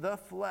to the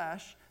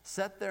flesh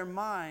set their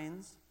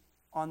minds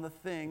on the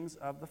things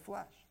of the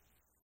flesh.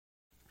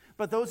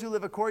 But those who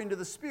live according to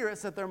the Spirit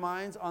set their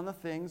minds on the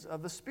things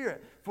of the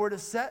Spirit. For to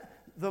set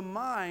the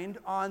mind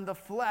on the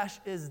flesh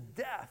is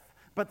death,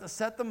 but to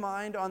set the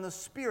mind on the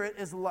Spirit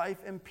is life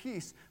and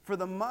peace. For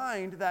the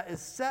mind that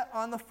is set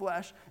on the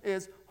flesh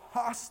is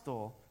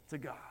hostile to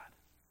God.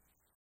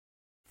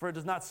 For it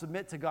does not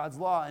submit to God's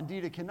law.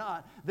 Indeed, it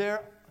cannot.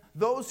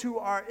 Those who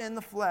are in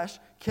the flesh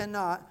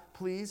cannot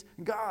please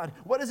God.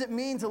 What does it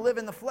mean to live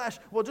in the flesh?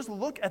 Well, just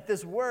look at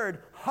this word,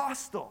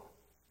 hostile.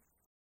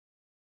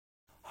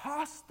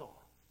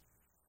 Hostile.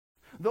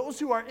 Those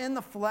who are in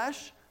the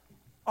flesh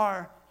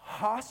are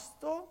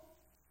hostile.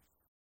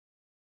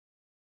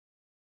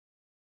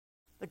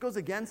 That goes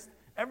against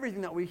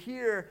everything that we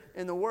hear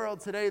in the world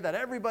today, that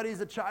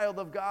everybody's a child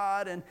of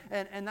God, and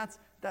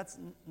that's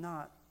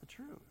not the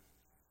truth.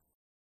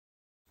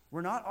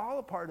 We're not all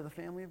a part of the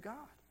family of God.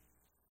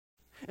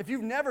 If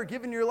you've never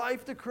given your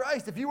life to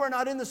Christ, if you are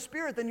not in the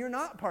Spirit, then you're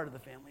not part of the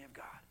family of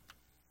God.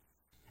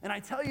 And I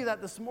tell you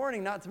that this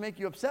morning not to make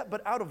you upset,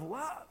 but out of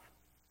love.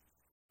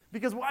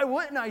 Because why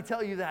wouldn't I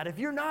tell you that? If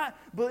you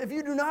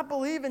do not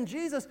believe in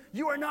Jesus,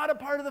 you are not a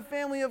part of the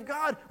family of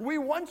God. We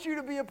want you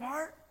to be a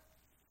part.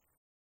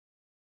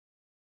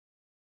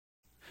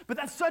 But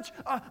that's such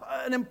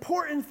an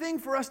important thing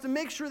for us to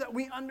make sure that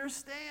we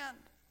understand.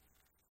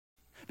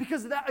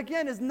 Because that,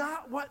 again, is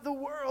not what the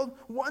world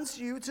wants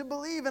you to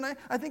believe. And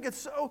I think it's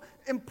so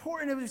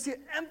important that we see it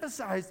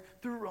emphasized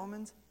through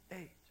Romans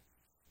 8.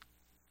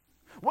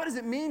 What does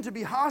it mean to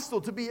be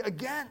hostile, to be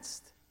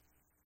against?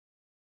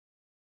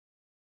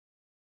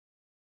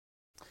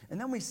 And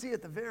then we see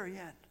at the very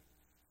end,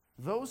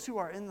 those who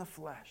are in the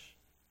flesh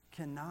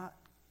cannot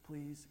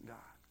please God.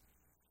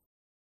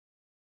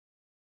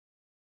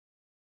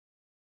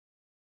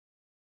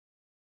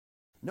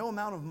 No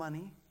amount of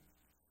money,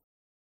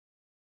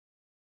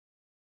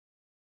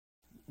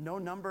 no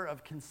number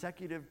of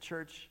consecutive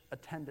church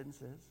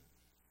attendances,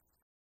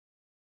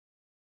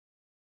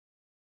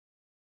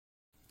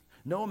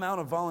 no amount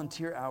of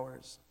volunteer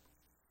hours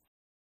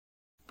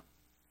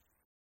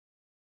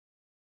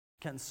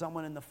can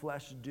someone in the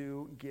flesh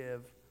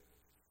give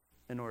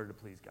in order to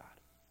please God.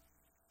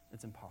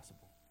 It's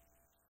impossible.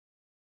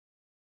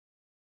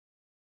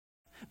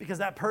 Because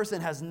that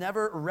person has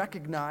never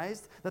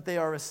recognized that they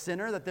are a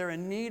sinner, that they're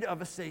in need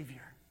of a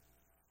Savior.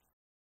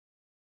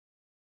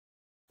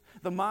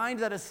 The mind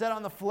that is set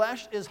on the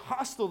flesh is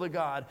hostile to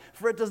God,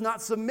 for it does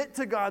not submit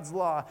to God's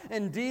law.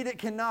 Indeed, it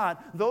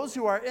cannot. Those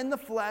who are in the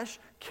flesh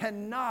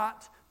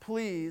cannot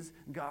please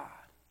God.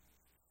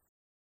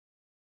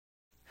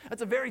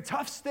 That's a very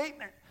tough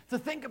statement to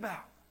think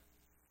about.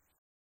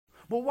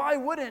 Well, why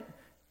wouldn't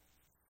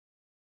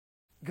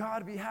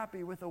God be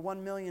happy with a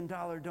 $1 million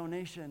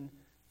donation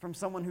from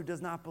someone who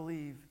does not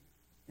believe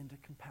into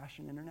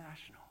Compassion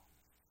International?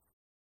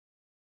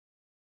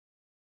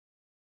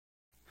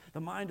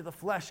 The mind of the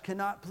flesh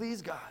cannot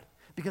please God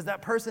because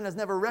that person has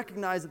never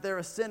recognized that they're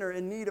a sinner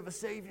in need of a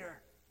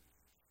Savior.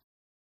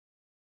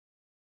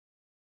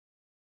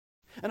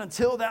 And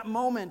until that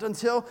moment,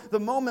 until the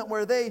moment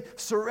where they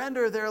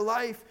surrender their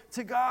life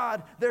to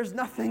God, there's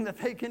nothing that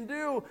they can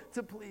do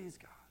to please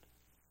God.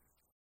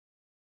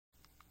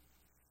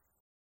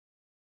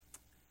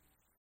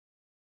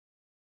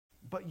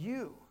 But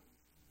you,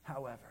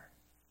 however,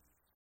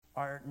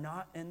 are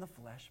not in the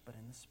flesh, but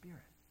in the Spirit.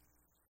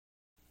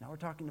 Now we're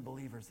talking to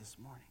believers this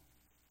morning.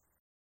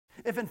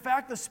 If in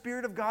fact the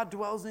Spirit of God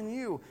dwells in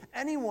you,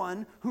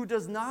 anyone who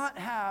does not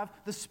have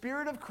the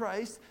Spirit of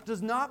Christ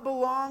does not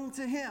belong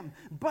to him.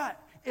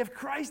 But if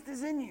Christ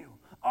is in you,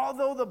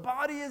 although the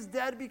body is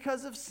dead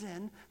because of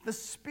sin, the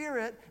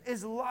Spirit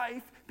is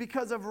life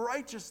because of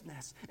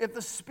righteousness. If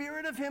the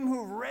Spirit of him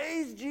who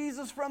raised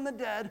Jesus from the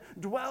dead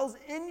dwells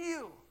in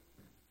you,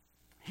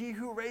 he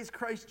who raised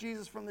Christ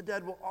Jesus from the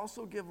dead will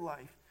also give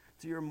life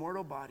to your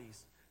mortal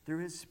bodies through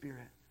his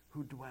Spirit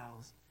who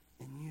dwells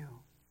in you.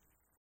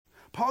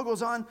 Paul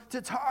goes on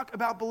to talk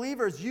about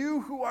believers,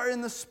 you who are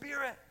in the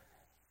Spirit.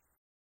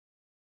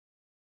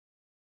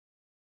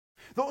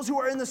 Those who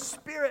are in the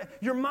Spirit,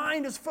 your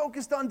mind is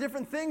focused on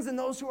different things than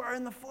those who are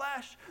in the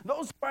flesh.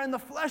 Those who are in the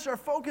flesh are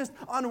focused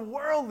on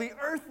worldly,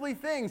 earthly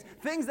things,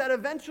 things that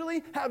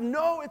eventually have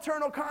no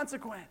eternal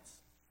consequence.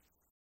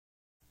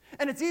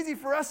 And it's easy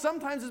for us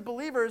sometimes as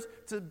believers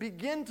to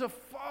begin to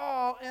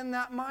fall in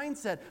that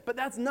mindset. But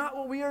that's not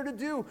what we are to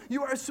do.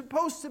 You are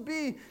supposed to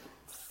be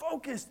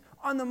focused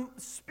on the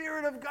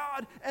Spirit of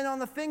God and on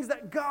the things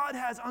that God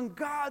has, on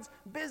God's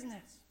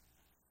business.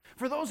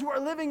 For those who are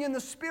living in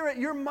the Spirit,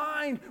 your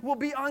mind will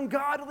be on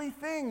godly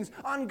things,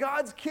 on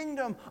God's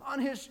kingdom, on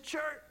his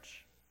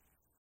church.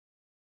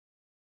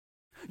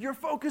 You're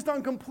focused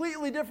on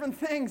completely different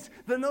things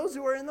than those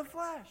who are in the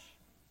flesh.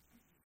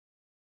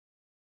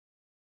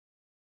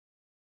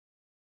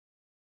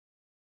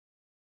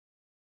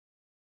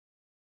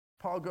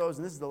 Paul goes,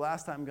 and this is the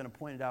last time I'm going to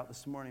point it out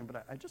this morning,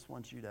 but I just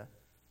want you to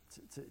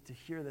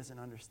hear this and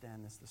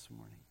understand this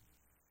morning.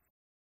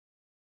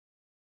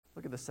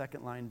 Look at the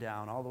second line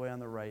down, all the way on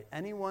the right.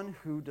 Anyone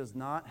who does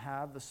not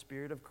have the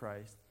Spirit of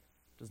Christ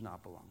does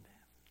not belong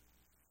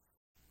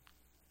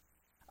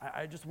to him.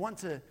 I just want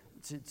to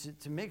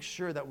make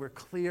sure that we're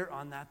clear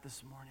on that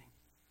this morning.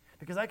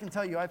 Because I can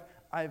tell you,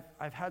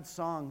 I've had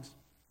songs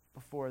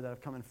before that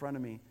have come in front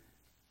of me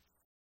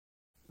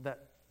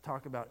that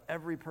talk about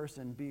every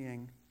person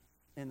being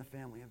in the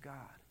family of God.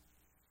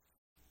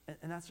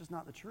 And that's just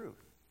not the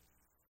truth.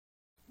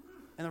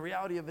 And the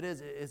reality of it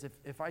is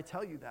if I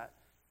tell you that,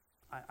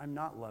 I'm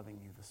not loving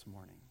you this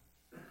morning.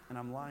 And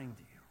I'm lying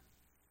to you.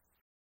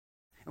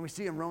 And we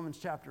see in Romans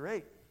chapter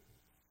 8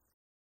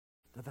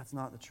 that that's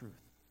not the truth.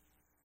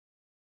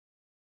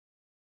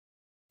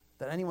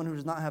 That anyone who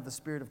does not have the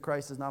Spirit of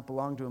Christ does not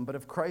belong to him. But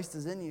if Christ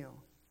is in you,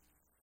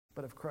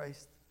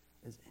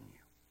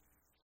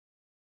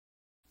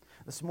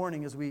 This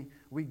morning as we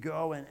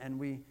go and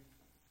we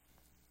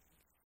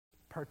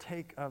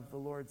partake of the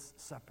Lord's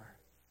Supper,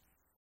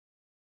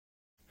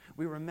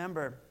 we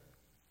remember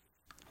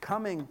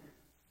coming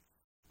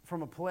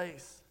from a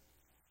place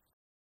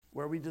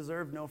where we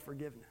deserve no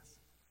forgiveness.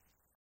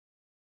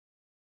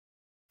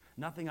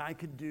 Nothing I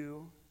could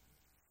do,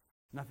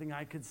 nothing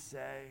I could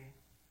say,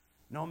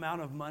 no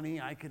amount of money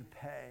I could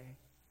pay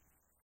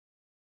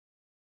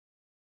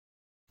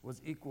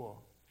was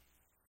equal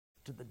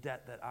to the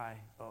debt that I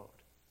owed.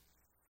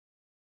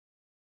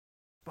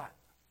 But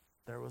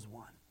there was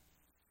one,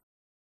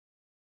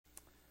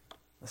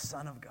 the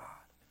Son of God,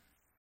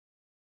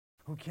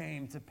 who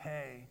came to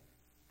pay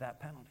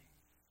that penalty.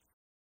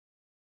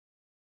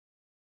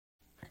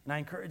 And I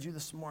encourage you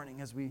this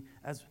morning as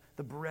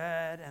the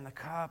bread and the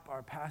cup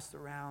are passed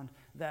around,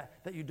 that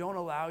you don't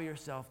allow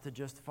yourself to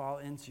just fall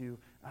into,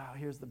 oh,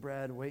 here's the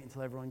bread, wait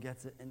until everyone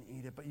gets it and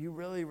eat it. But you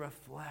really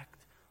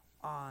reflect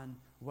on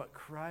what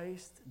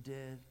Christ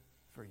did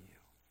for you.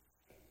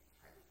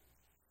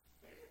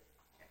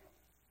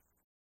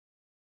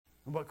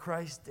 And what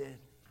Christ did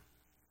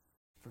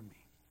for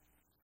me.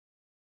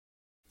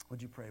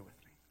 Would you pray with me?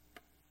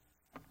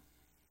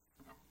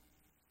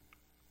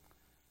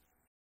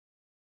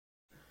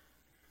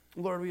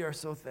 Lord, we are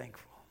so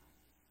thankful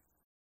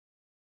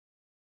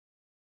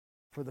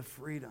for the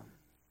freedom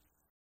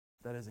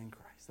that is in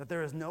Christ, that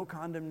there is no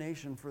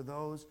condemnation for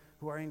those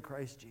who are in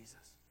Christ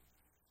Jesus.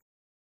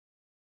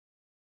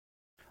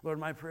 Lord,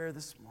 my prayer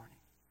this morning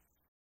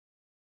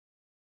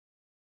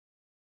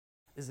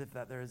is if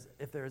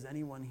there is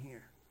anyone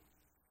here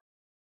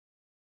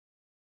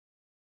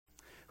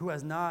who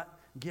has not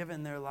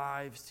given their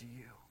lives to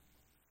you,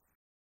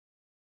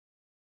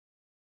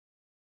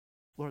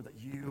 Lord, that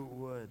you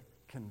would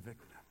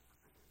convict them.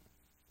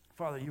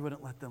 Father, you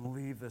wouldn't let them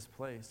leave this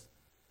place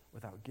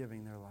without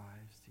giving their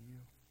lives to you.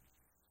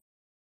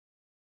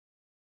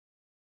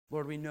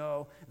 Lord, we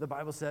know the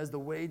Bible says the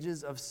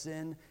wages of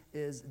sin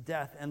is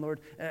death. And Lord,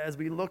 as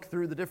we look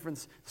through the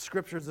different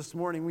scriptures this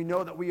morning, we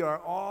know that we are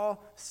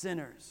all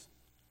sinners.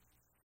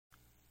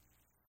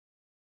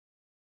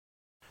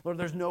 Lord,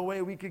 there's no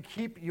way we could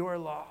keep your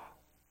law.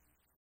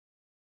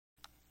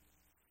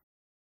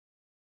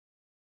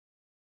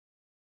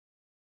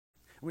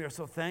 We are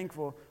so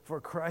thankful for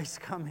Christ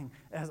coming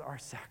as our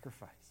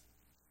sacrifice.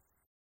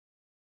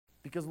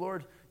 Because,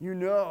 Lord, you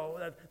know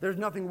that there's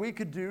nothing we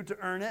could do to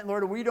earn it.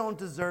 Lord, we don't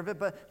deserve it.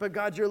 But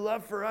God, your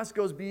love for us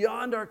goes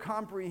beyond our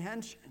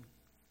comprehension.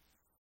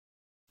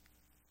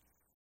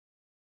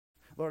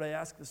 Lord, I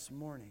ask this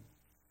morning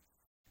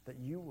that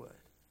you would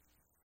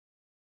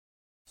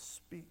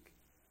speak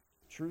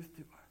truth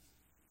to us.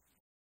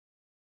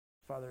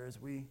 Father,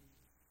 as we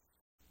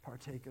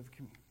partake of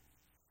communion,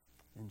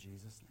 in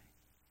Jesus' name.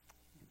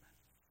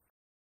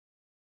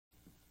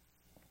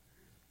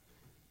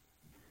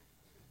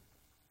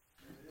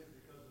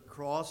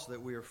 Cross that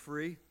we are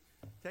free.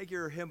 Take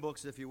your hymn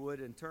books, if you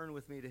would, and turn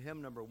with me to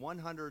hymn number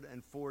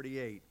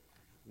 148.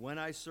 When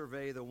I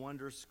survey the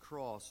wondrous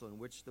cross on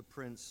which the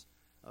Prince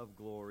of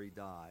Glory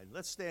died.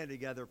 Let's stand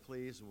together,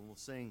 please, and we'll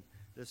sing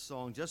this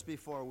song just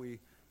before we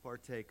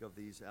partake of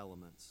these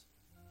elements.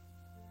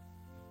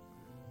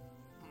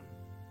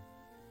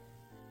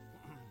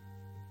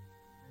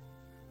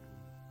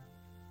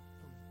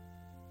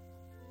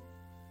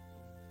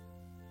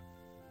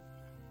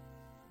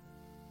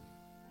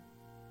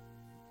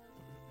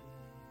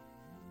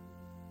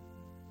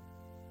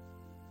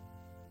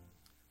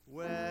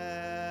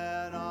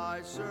 When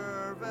I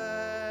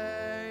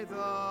survey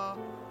the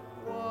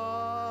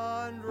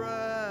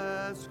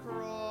wondrous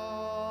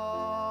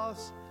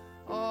cross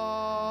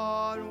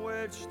on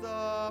which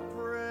the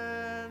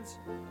Prince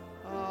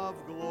of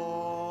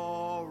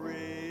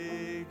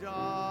Glory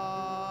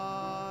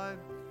died,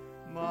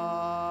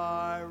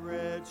 my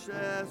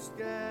richest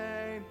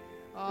gain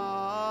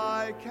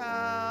I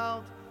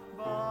count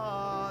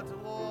but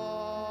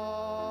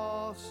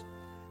loss,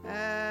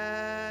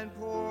 and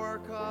pour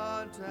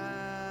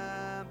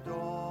contempt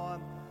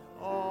on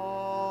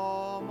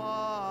all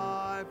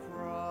my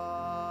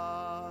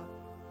pride.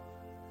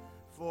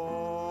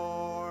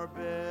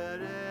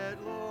 Forbid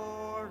it,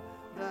 Lord,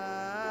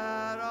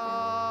 that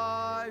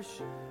I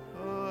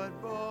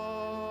should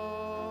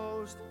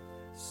boast,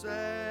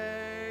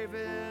 save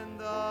in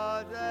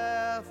the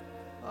death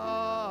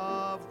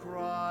of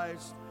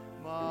Christ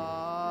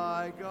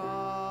my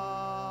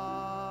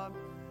God.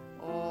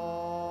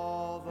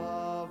 All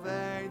the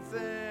vain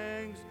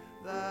things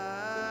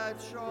that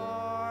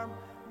charm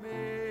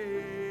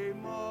me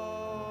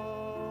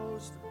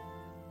most,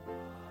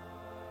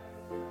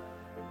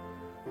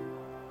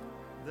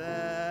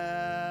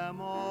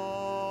 them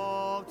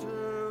all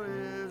to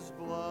his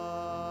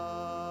blood.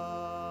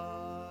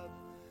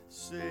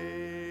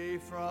 See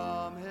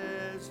from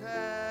his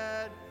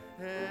head,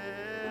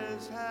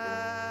 his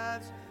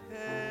hands,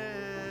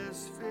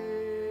 his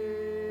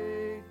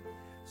feet,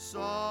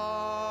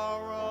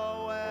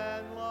 sorrow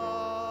and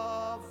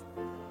love,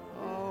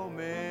 oh,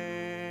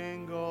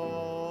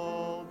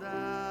 mingle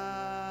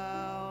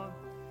down.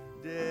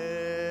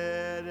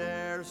 Did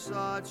e'er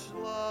such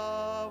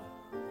love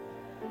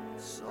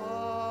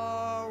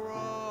sorrow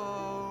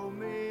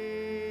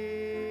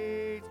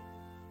meet?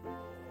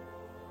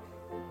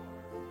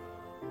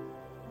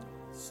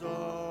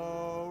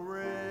 So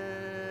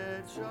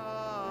rich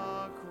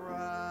a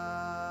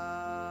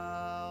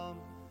crown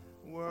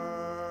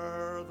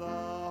were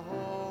the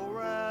whole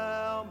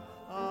realm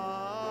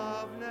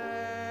of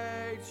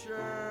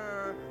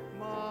nature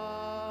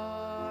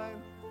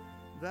mine,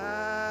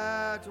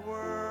 that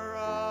were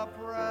a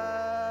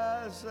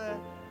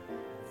present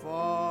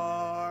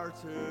far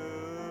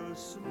too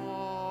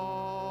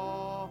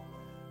small.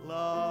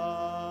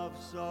 Love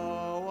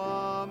so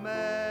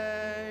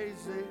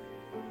amazing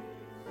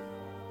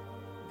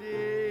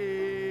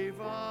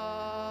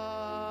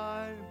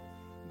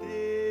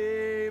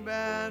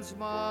hands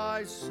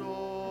my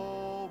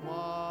soul,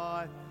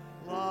 my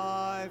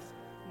life,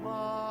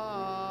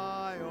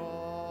 my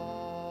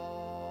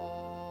all.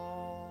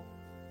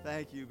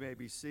 Thank you. You may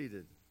be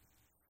seated.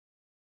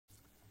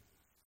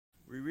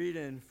 We read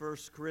in 1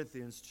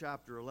 Corinthians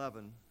chapter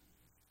 11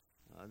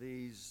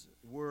 these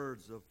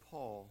words of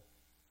Paul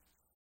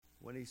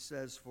when he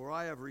says, "For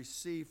I have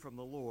received from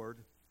the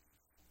Lord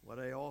what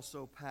I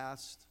also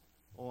passed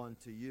on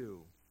to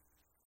you.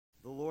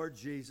 The Lord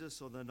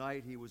Jesus, on the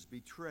night he was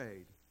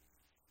betrayed,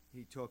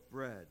 he took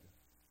bread.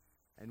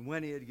 And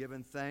when he had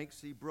given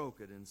thanks, he broke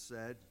it and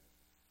said,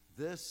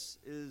 'This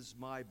is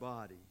my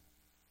body,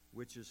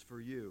 which is for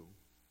you.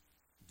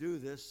 Do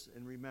this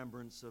in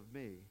remembrance of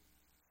me.'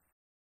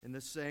 In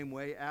the same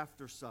way,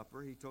 after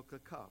supper, he took a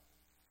cup,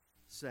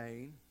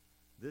 saying,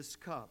 'This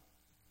cup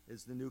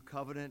is the new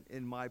covenant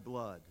in my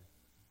blood.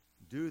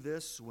 Do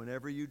this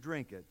whenever you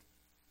drink it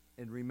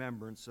in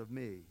remembrance of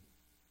me.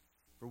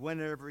 For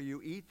whenever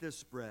you eat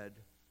this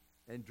bread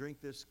and drink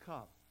this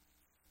cup,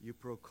 you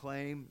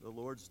proclaim the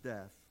Lord's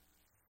death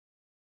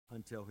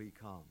until he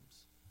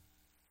comes.'"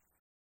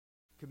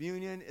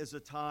 Communion is a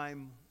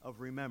time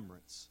of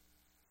remembrance.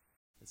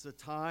 It's a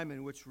time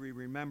in which we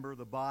remember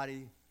the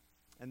body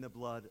and the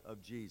blood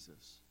of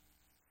Jesus.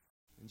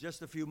 In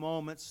just a few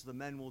moments, the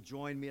men will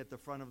join me at the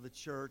front of the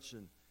church,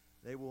 and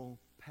they will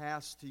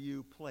pass to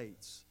you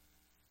plates.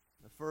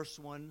 The first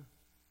one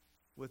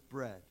with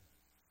bread.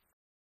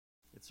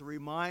 It's a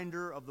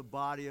reminder of the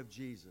body of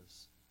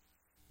Jesus,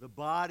 the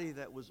body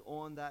that was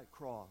on that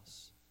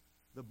cross,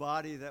 the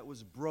body that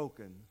was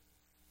broken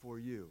for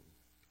you.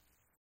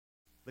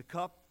 The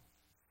cup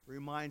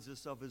reminds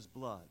us of his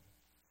blood.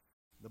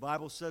 The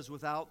Bible says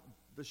without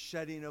the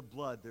shedding of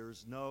blood, there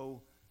is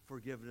no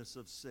forgiveness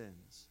of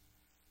sins.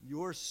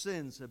 Your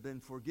sins have been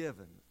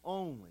forgiven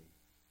only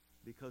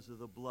because of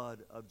the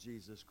blood of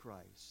Jesus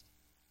Christ.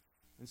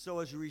 And so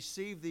as you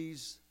receive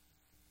these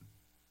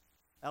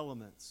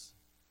elements,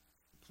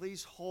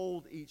 please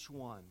hold each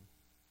one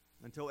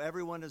until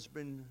everyone has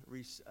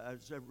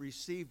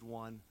received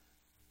one.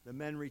 The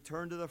men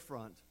return to the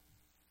front,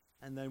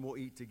 and then we'll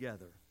eat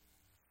together.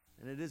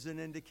 And it is an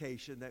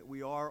indication that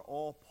we are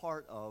all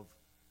part of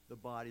the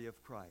body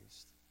of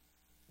Christ.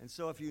 And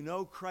so if you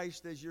know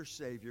Christ as your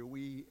Savior,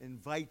 we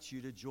invite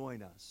you to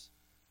join us.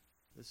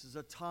 This is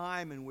a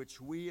time in which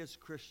we as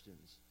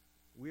Christians,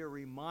 we are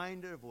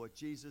reminded of what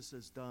Jesus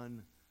has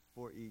done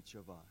for each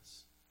of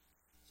us.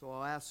 So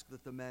I'll ask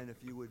that the men,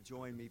 if you would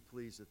join me,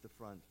 please, at the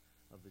front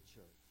of the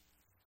church.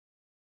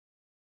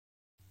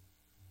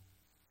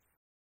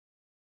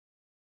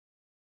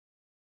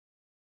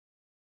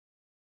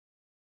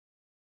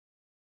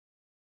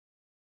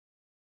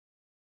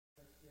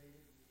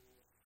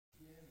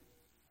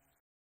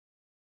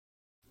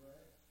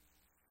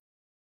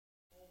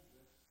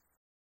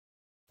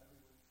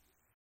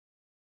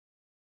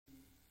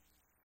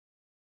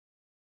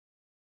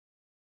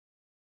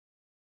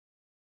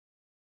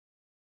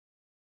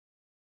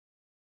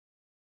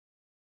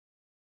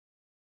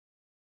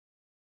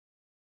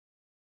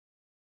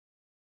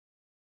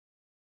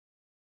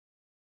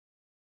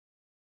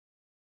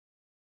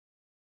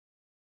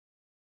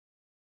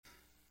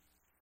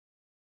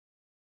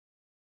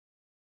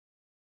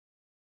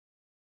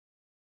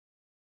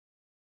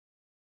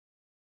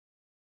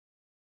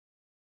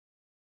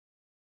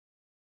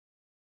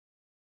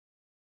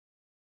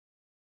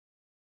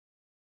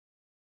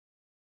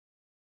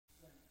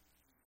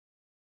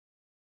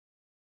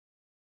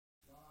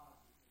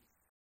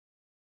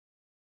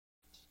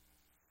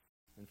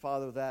 And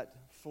Father,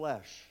 that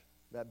flesh,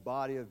 that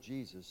body of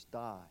Jesus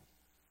died.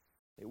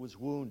 It was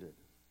wounded.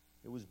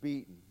 It was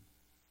beaten.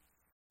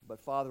 But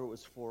Father, it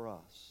was for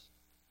us.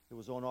 It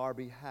was on our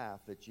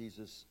behalf that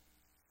Jesus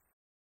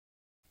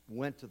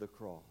went to the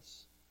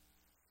cross.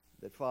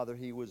 That, Father,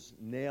 he was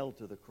nailed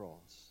to the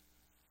cross.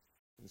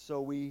 And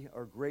so we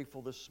are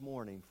grateful this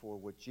morning for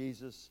what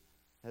Jesus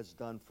has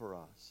done for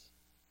us.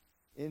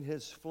 In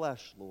his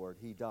flesh, Lord,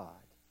 he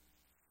died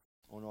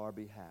on our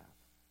behalf.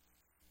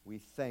 We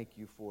thank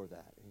you for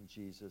that in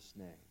Jesus'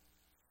 name.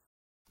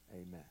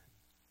 Amen.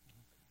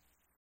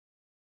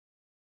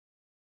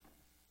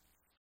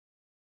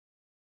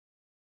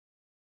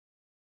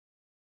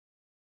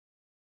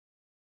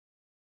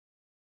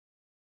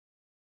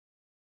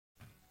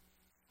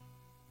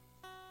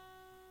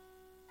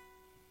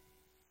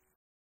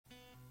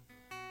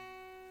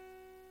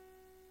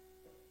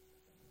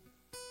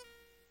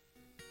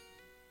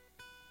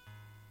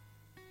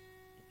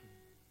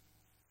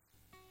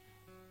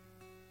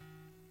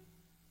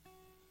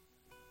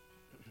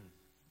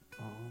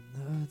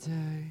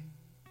 Day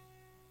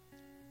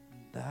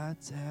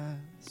that death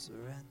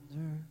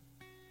surrendered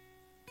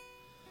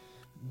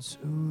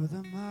to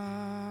the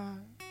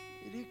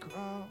mighty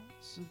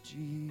cross of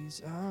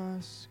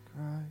Jesus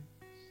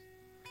Christ,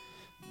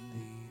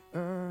 the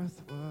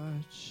earth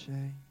would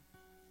shake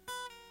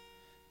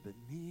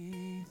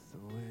beneath the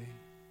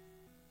weight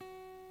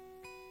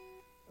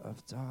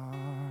of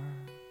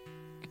dark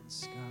and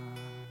sky.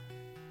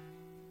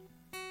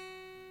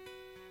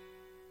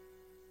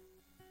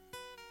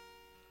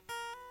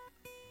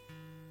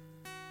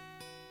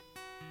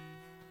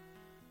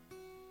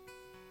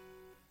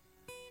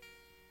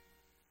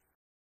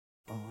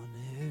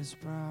 his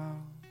brow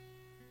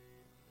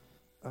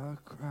a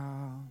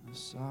crown of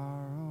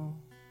sorrow,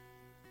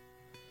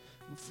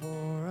 and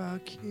for a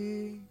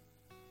king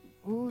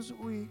whose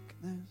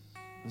weakness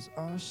was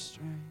our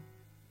strength.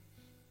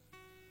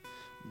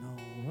 No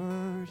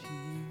word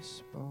he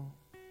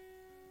spoke,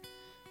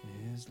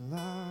 his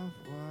love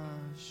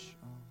was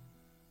shown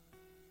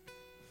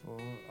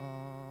for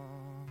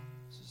all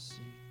to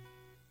see.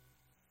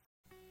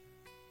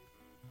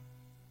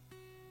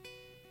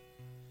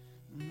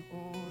 And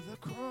oh, the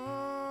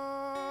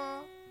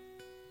cross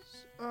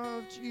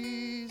of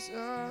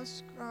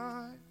Jesus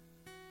Christ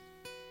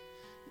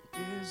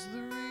is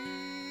the reason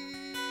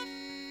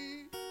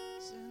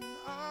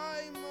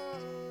I'm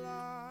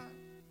alive.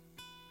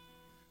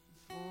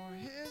 For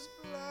his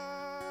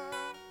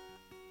blood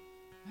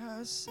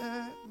has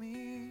set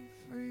me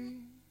free.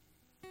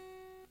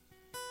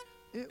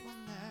 It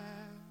will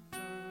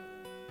never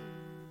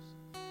lose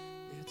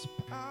its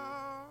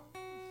power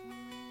for me.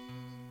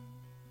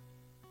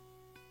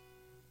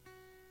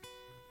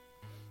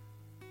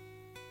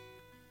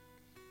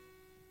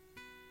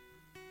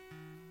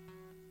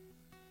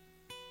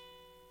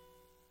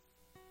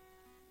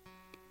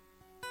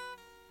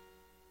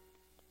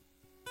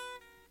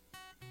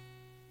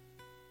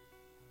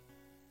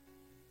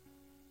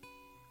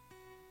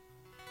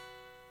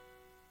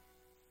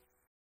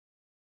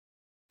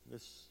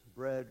 This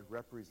bread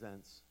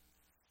represents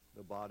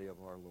the body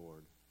of our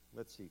Lord.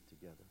 Let's eat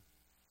together.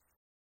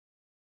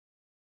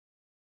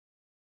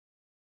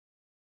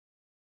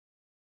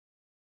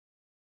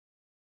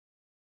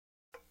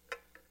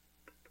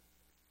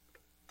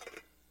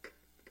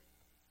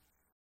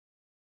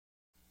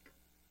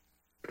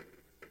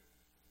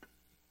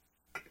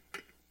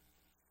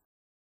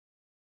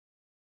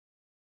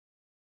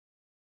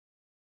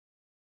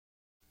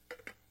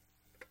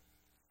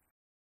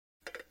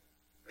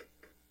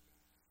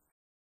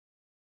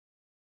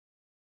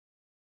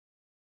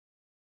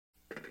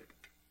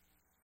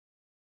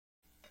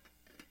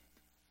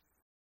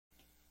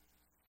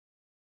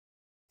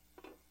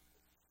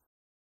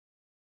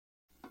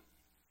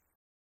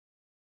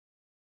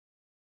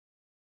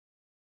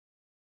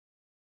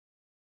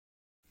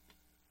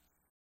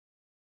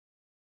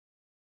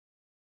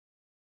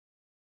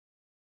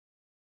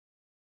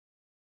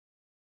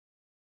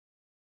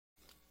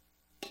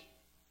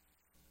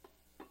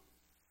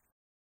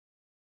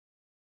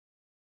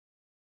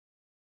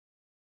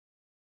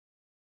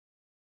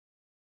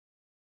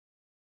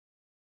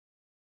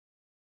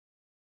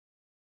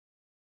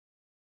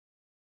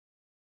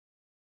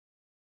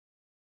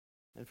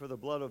 And for the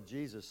blood of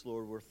Jesus,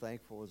 Lord, we're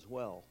thankful as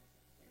well.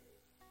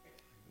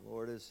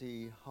 Lord, as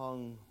he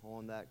hung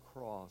on that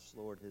cross,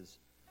 Lord, his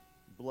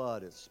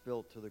blood is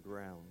spilt to the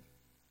ground.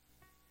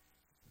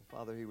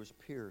 Father, he was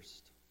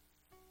pierced.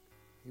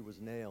 He was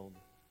nailed.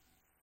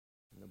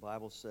 And the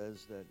Bible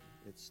says that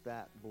it's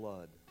that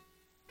blood,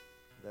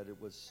 that it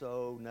was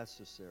so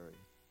necessary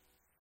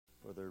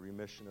for the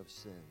remission of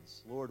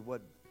sins. Lord,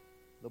 what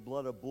the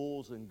blood of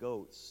bulls and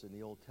goats in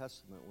the Old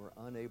Testament were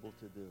unable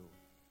to do,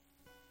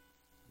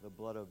 the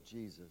blood of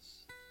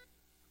Jesus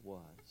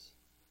was.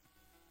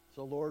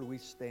 So, Lord, we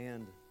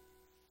stand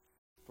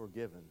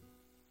forgiven,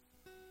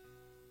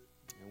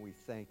 and we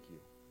thank you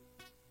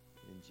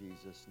in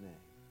Jesus' name.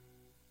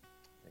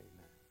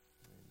 Amen.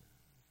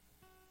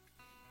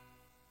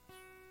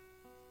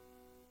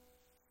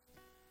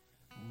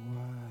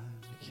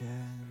 What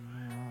can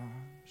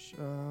wash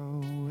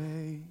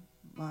away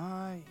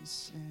my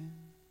sin?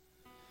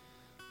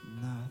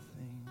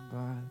 Nothing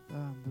but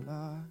the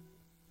blood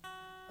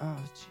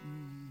of Jesus.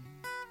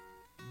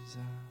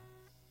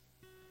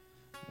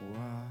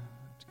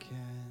 What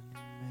can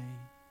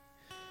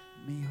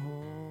make me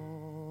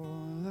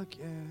whole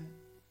again?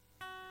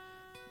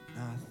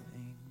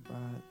 Nothing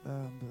but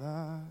the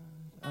blood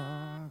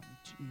of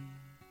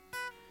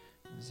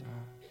Jesus.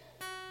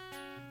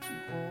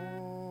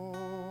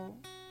 Oh,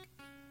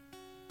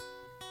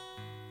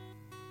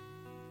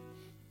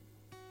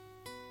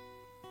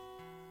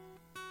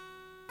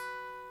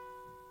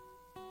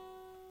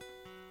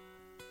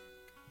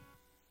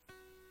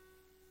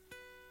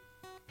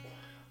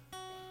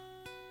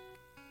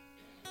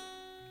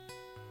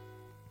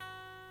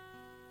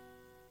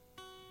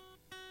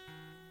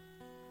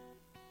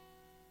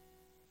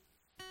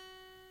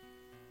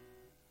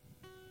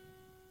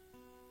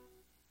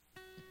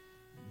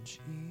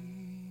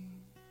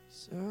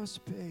 Jesus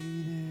paid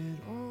it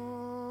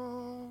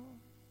all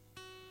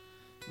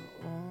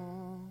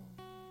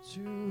to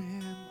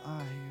him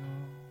I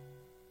owe.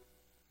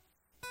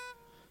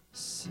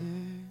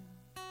 Sin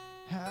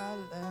had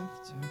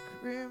left a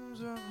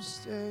crimson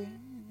stain,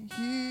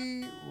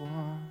 he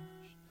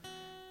washed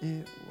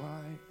it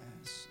white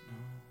as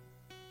snow.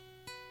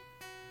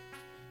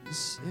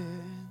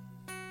 Sin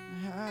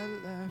had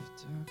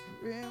left a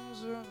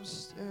crimson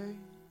stain,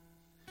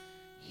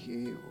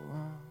 he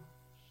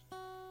washed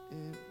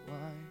it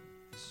white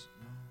as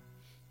snow.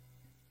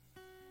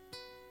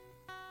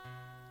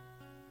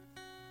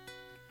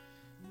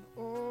 And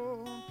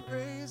oh,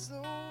 praise the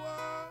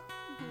one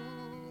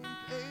who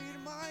paid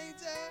my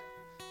debt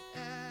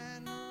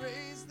and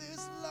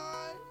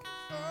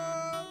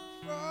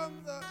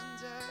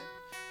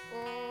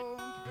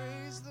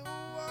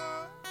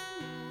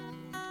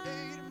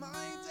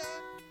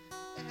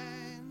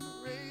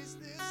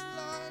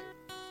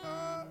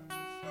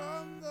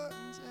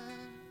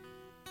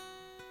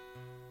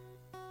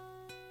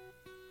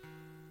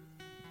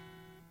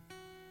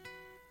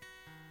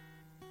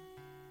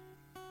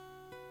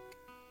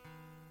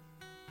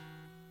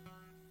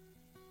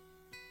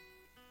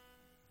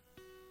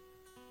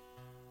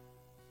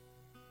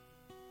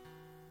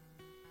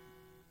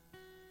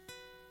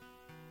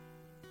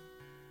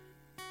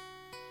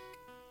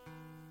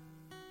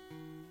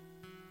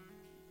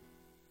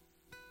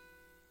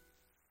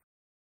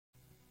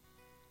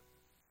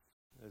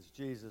as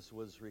Jesus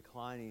was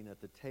reclining at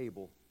the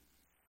table,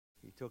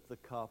 he took the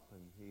cup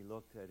and he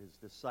looked at his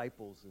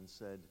disciples and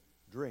said,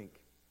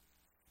 "Drink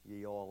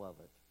ye all of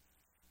it."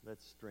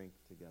 Let's drink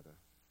together.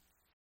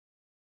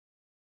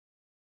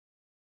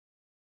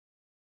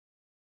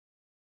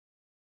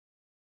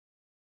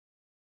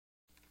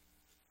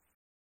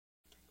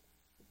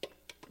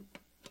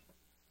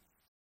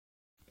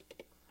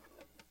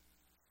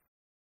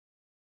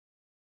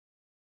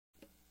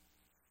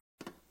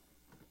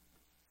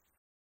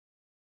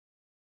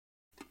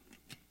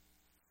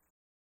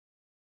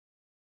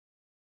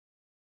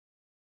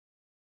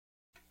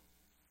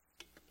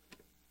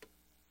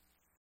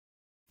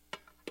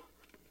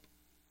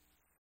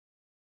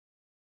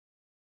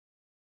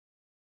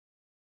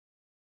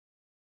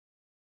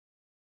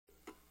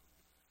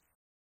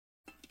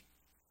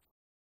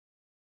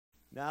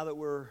 Now that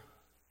we're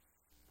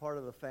part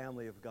of the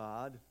family of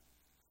God,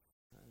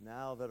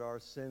 now that our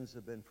sins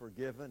have been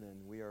forgiven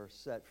and we are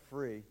set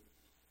free,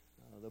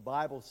 the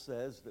Bible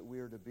says that we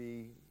are to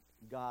be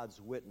God's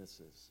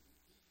witnesses.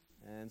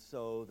 And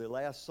so the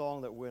last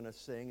song that we're going to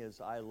sing is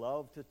 "I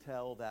Love to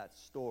Tell That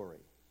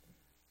Story."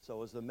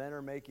 So as the men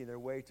are making their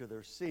way to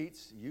their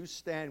seats, you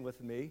stand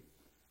with me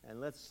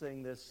and let's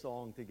sing this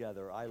song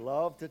together. I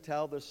love to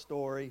tell the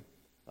story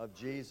of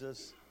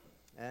Jesus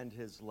and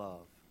his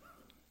love.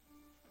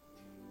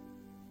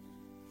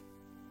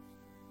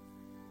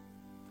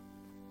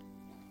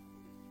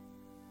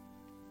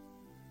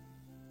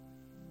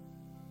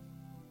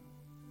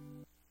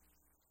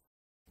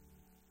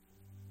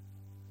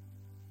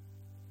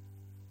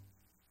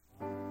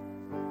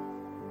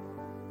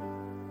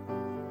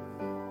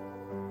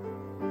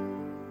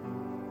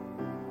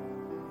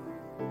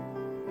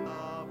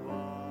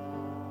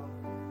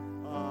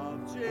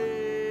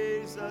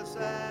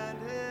 And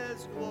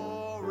his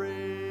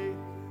glory,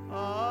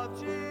 of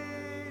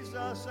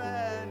Jesus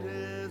and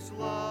his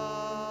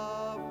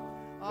love.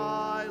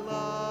 I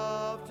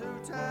love to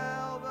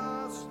tell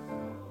the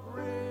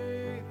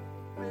story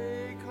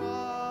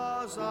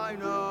because I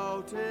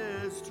know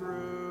 'tis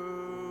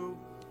true.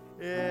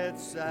 It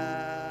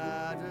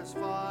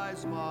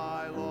satisfies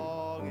my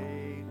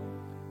longing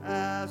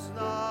as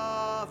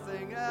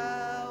nothing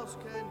else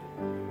can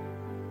do.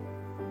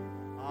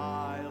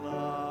 I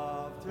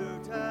love to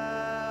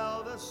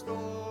tell the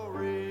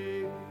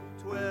story,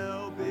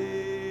 'twill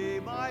be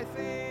my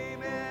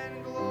theme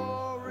in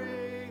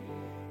glory,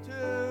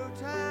 to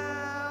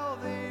tell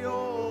the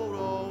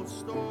old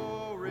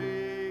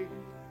story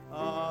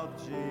of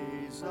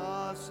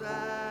Jesus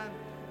and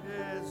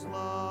his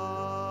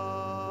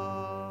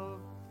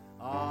love.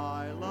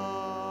 I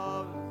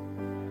love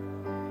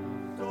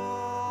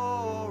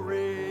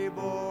story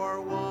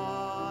more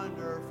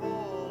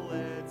wonderful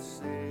it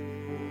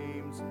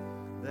seems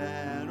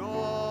than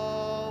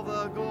all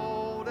the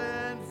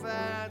golden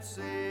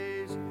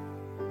fancies,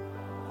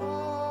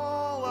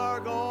 all our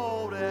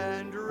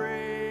golden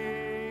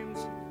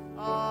dreams.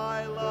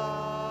 I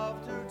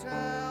love to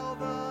tell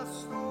the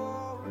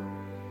story.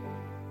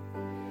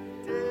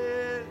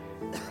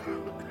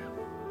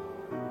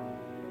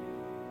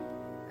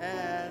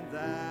 And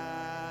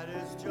that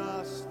is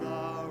just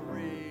the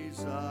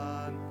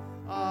reason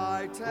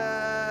I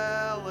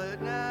tell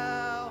it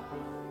now.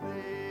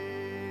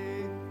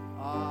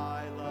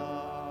 I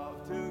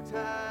love to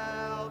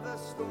tell the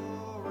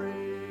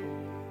story,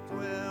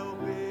 'twill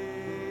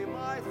be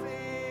my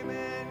theme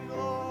in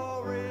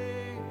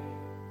glory,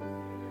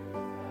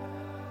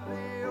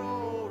 the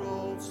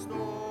old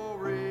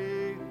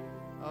story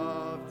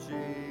of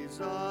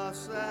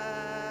Jesus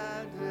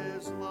and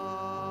his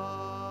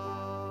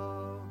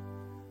love.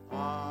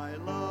 I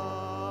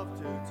love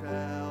to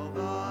tell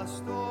the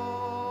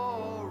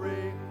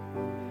story.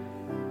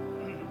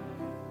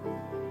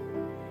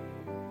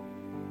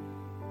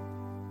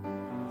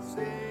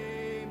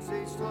 Seems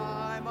each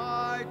time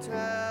I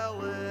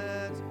tell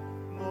it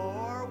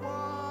more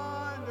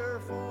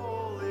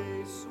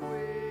wonderfully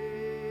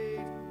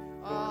sweet.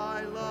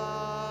 I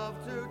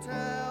love to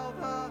tell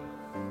the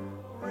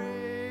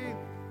story,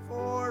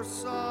 for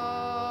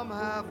some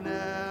have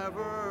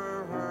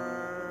never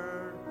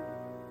heard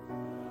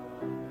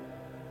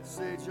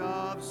message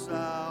of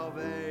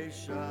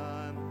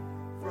salvation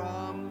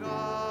from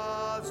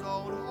God's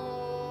own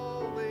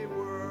holy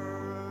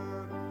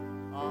word.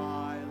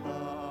 I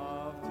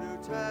love to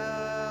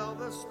tell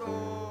the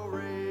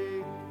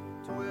story,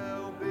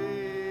 'twill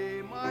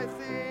be my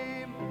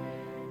theme,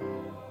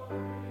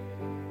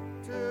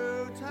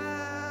 to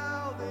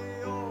tell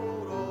the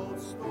old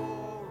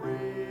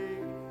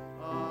story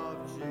of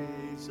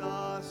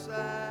Jesus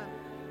and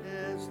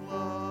his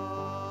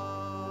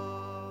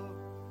love.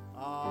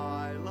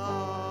 I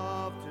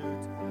love to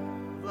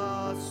tell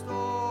the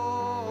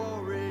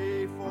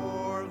story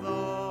for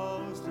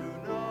those who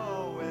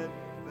know it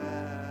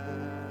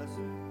best,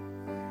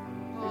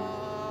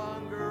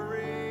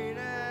 hungering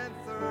and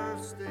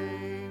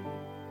thirsting.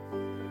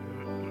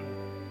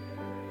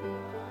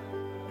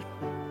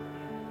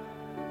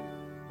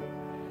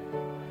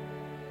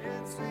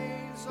 In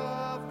scenes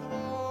of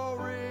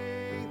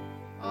glory,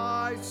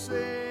 I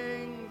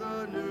sing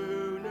the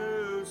new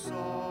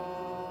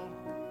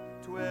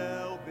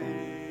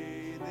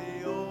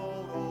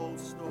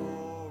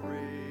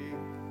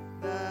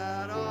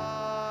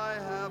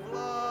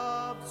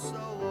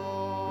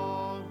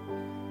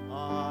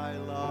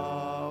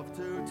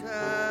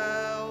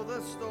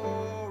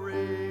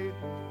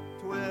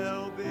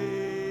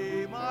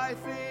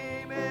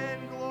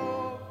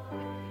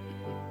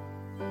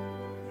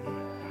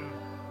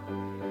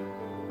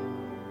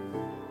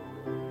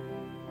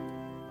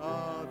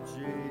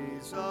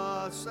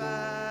Jesus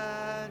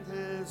and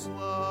his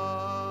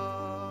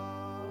love.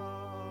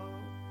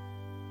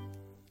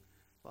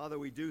 Father,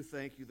 we do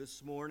thank you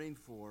this morning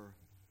for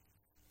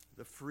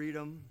the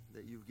freedom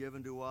that you've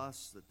given to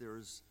us, that there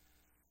is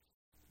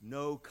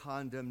no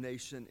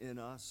condemnation in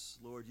us.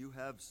 Lord, you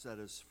have set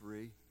us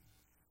free.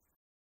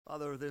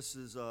 Father, this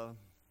is a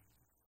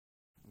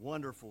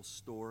wonderful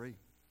story,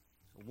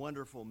 a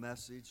wonderful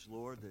message,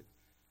 Lord, that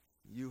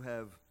you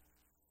have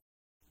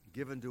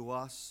given to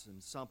us,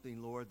 and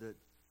something, Lord, that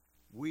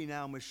we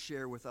now must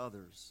share with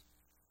others.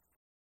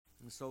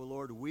 And so,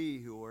 Lord, we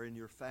who are in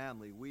your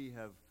family, we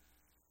have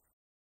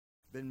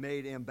been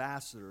made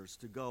ambassadors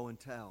to go and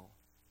tell,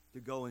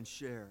 to go and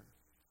share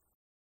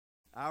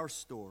our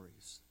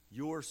stories,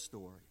 your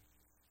story,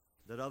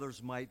 that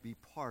others might be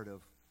part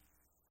of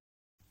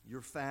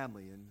your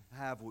family and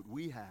have what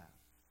we have.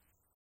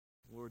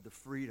 Lord, the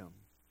freedom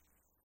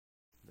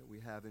that we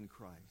have in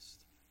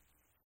Christ.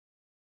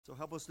 So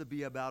help us to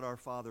be about our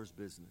Father's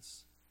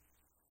business.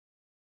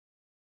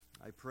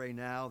 I pray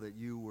now that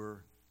you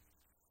were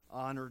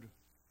honored,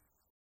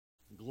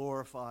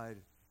 glorified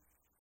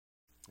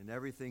in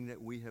everything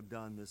that we have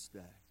done this day.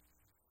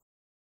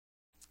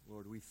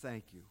 Lord, we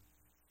thank you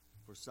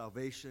for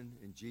salvation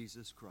in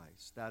Jesus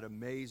Christ, that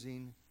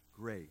amazing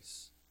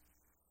grace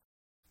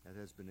that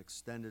has been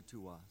extended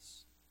to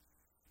us.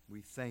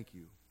 We thank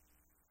you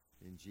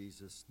in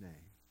Jesus'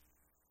 name.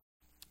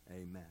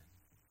 Amen.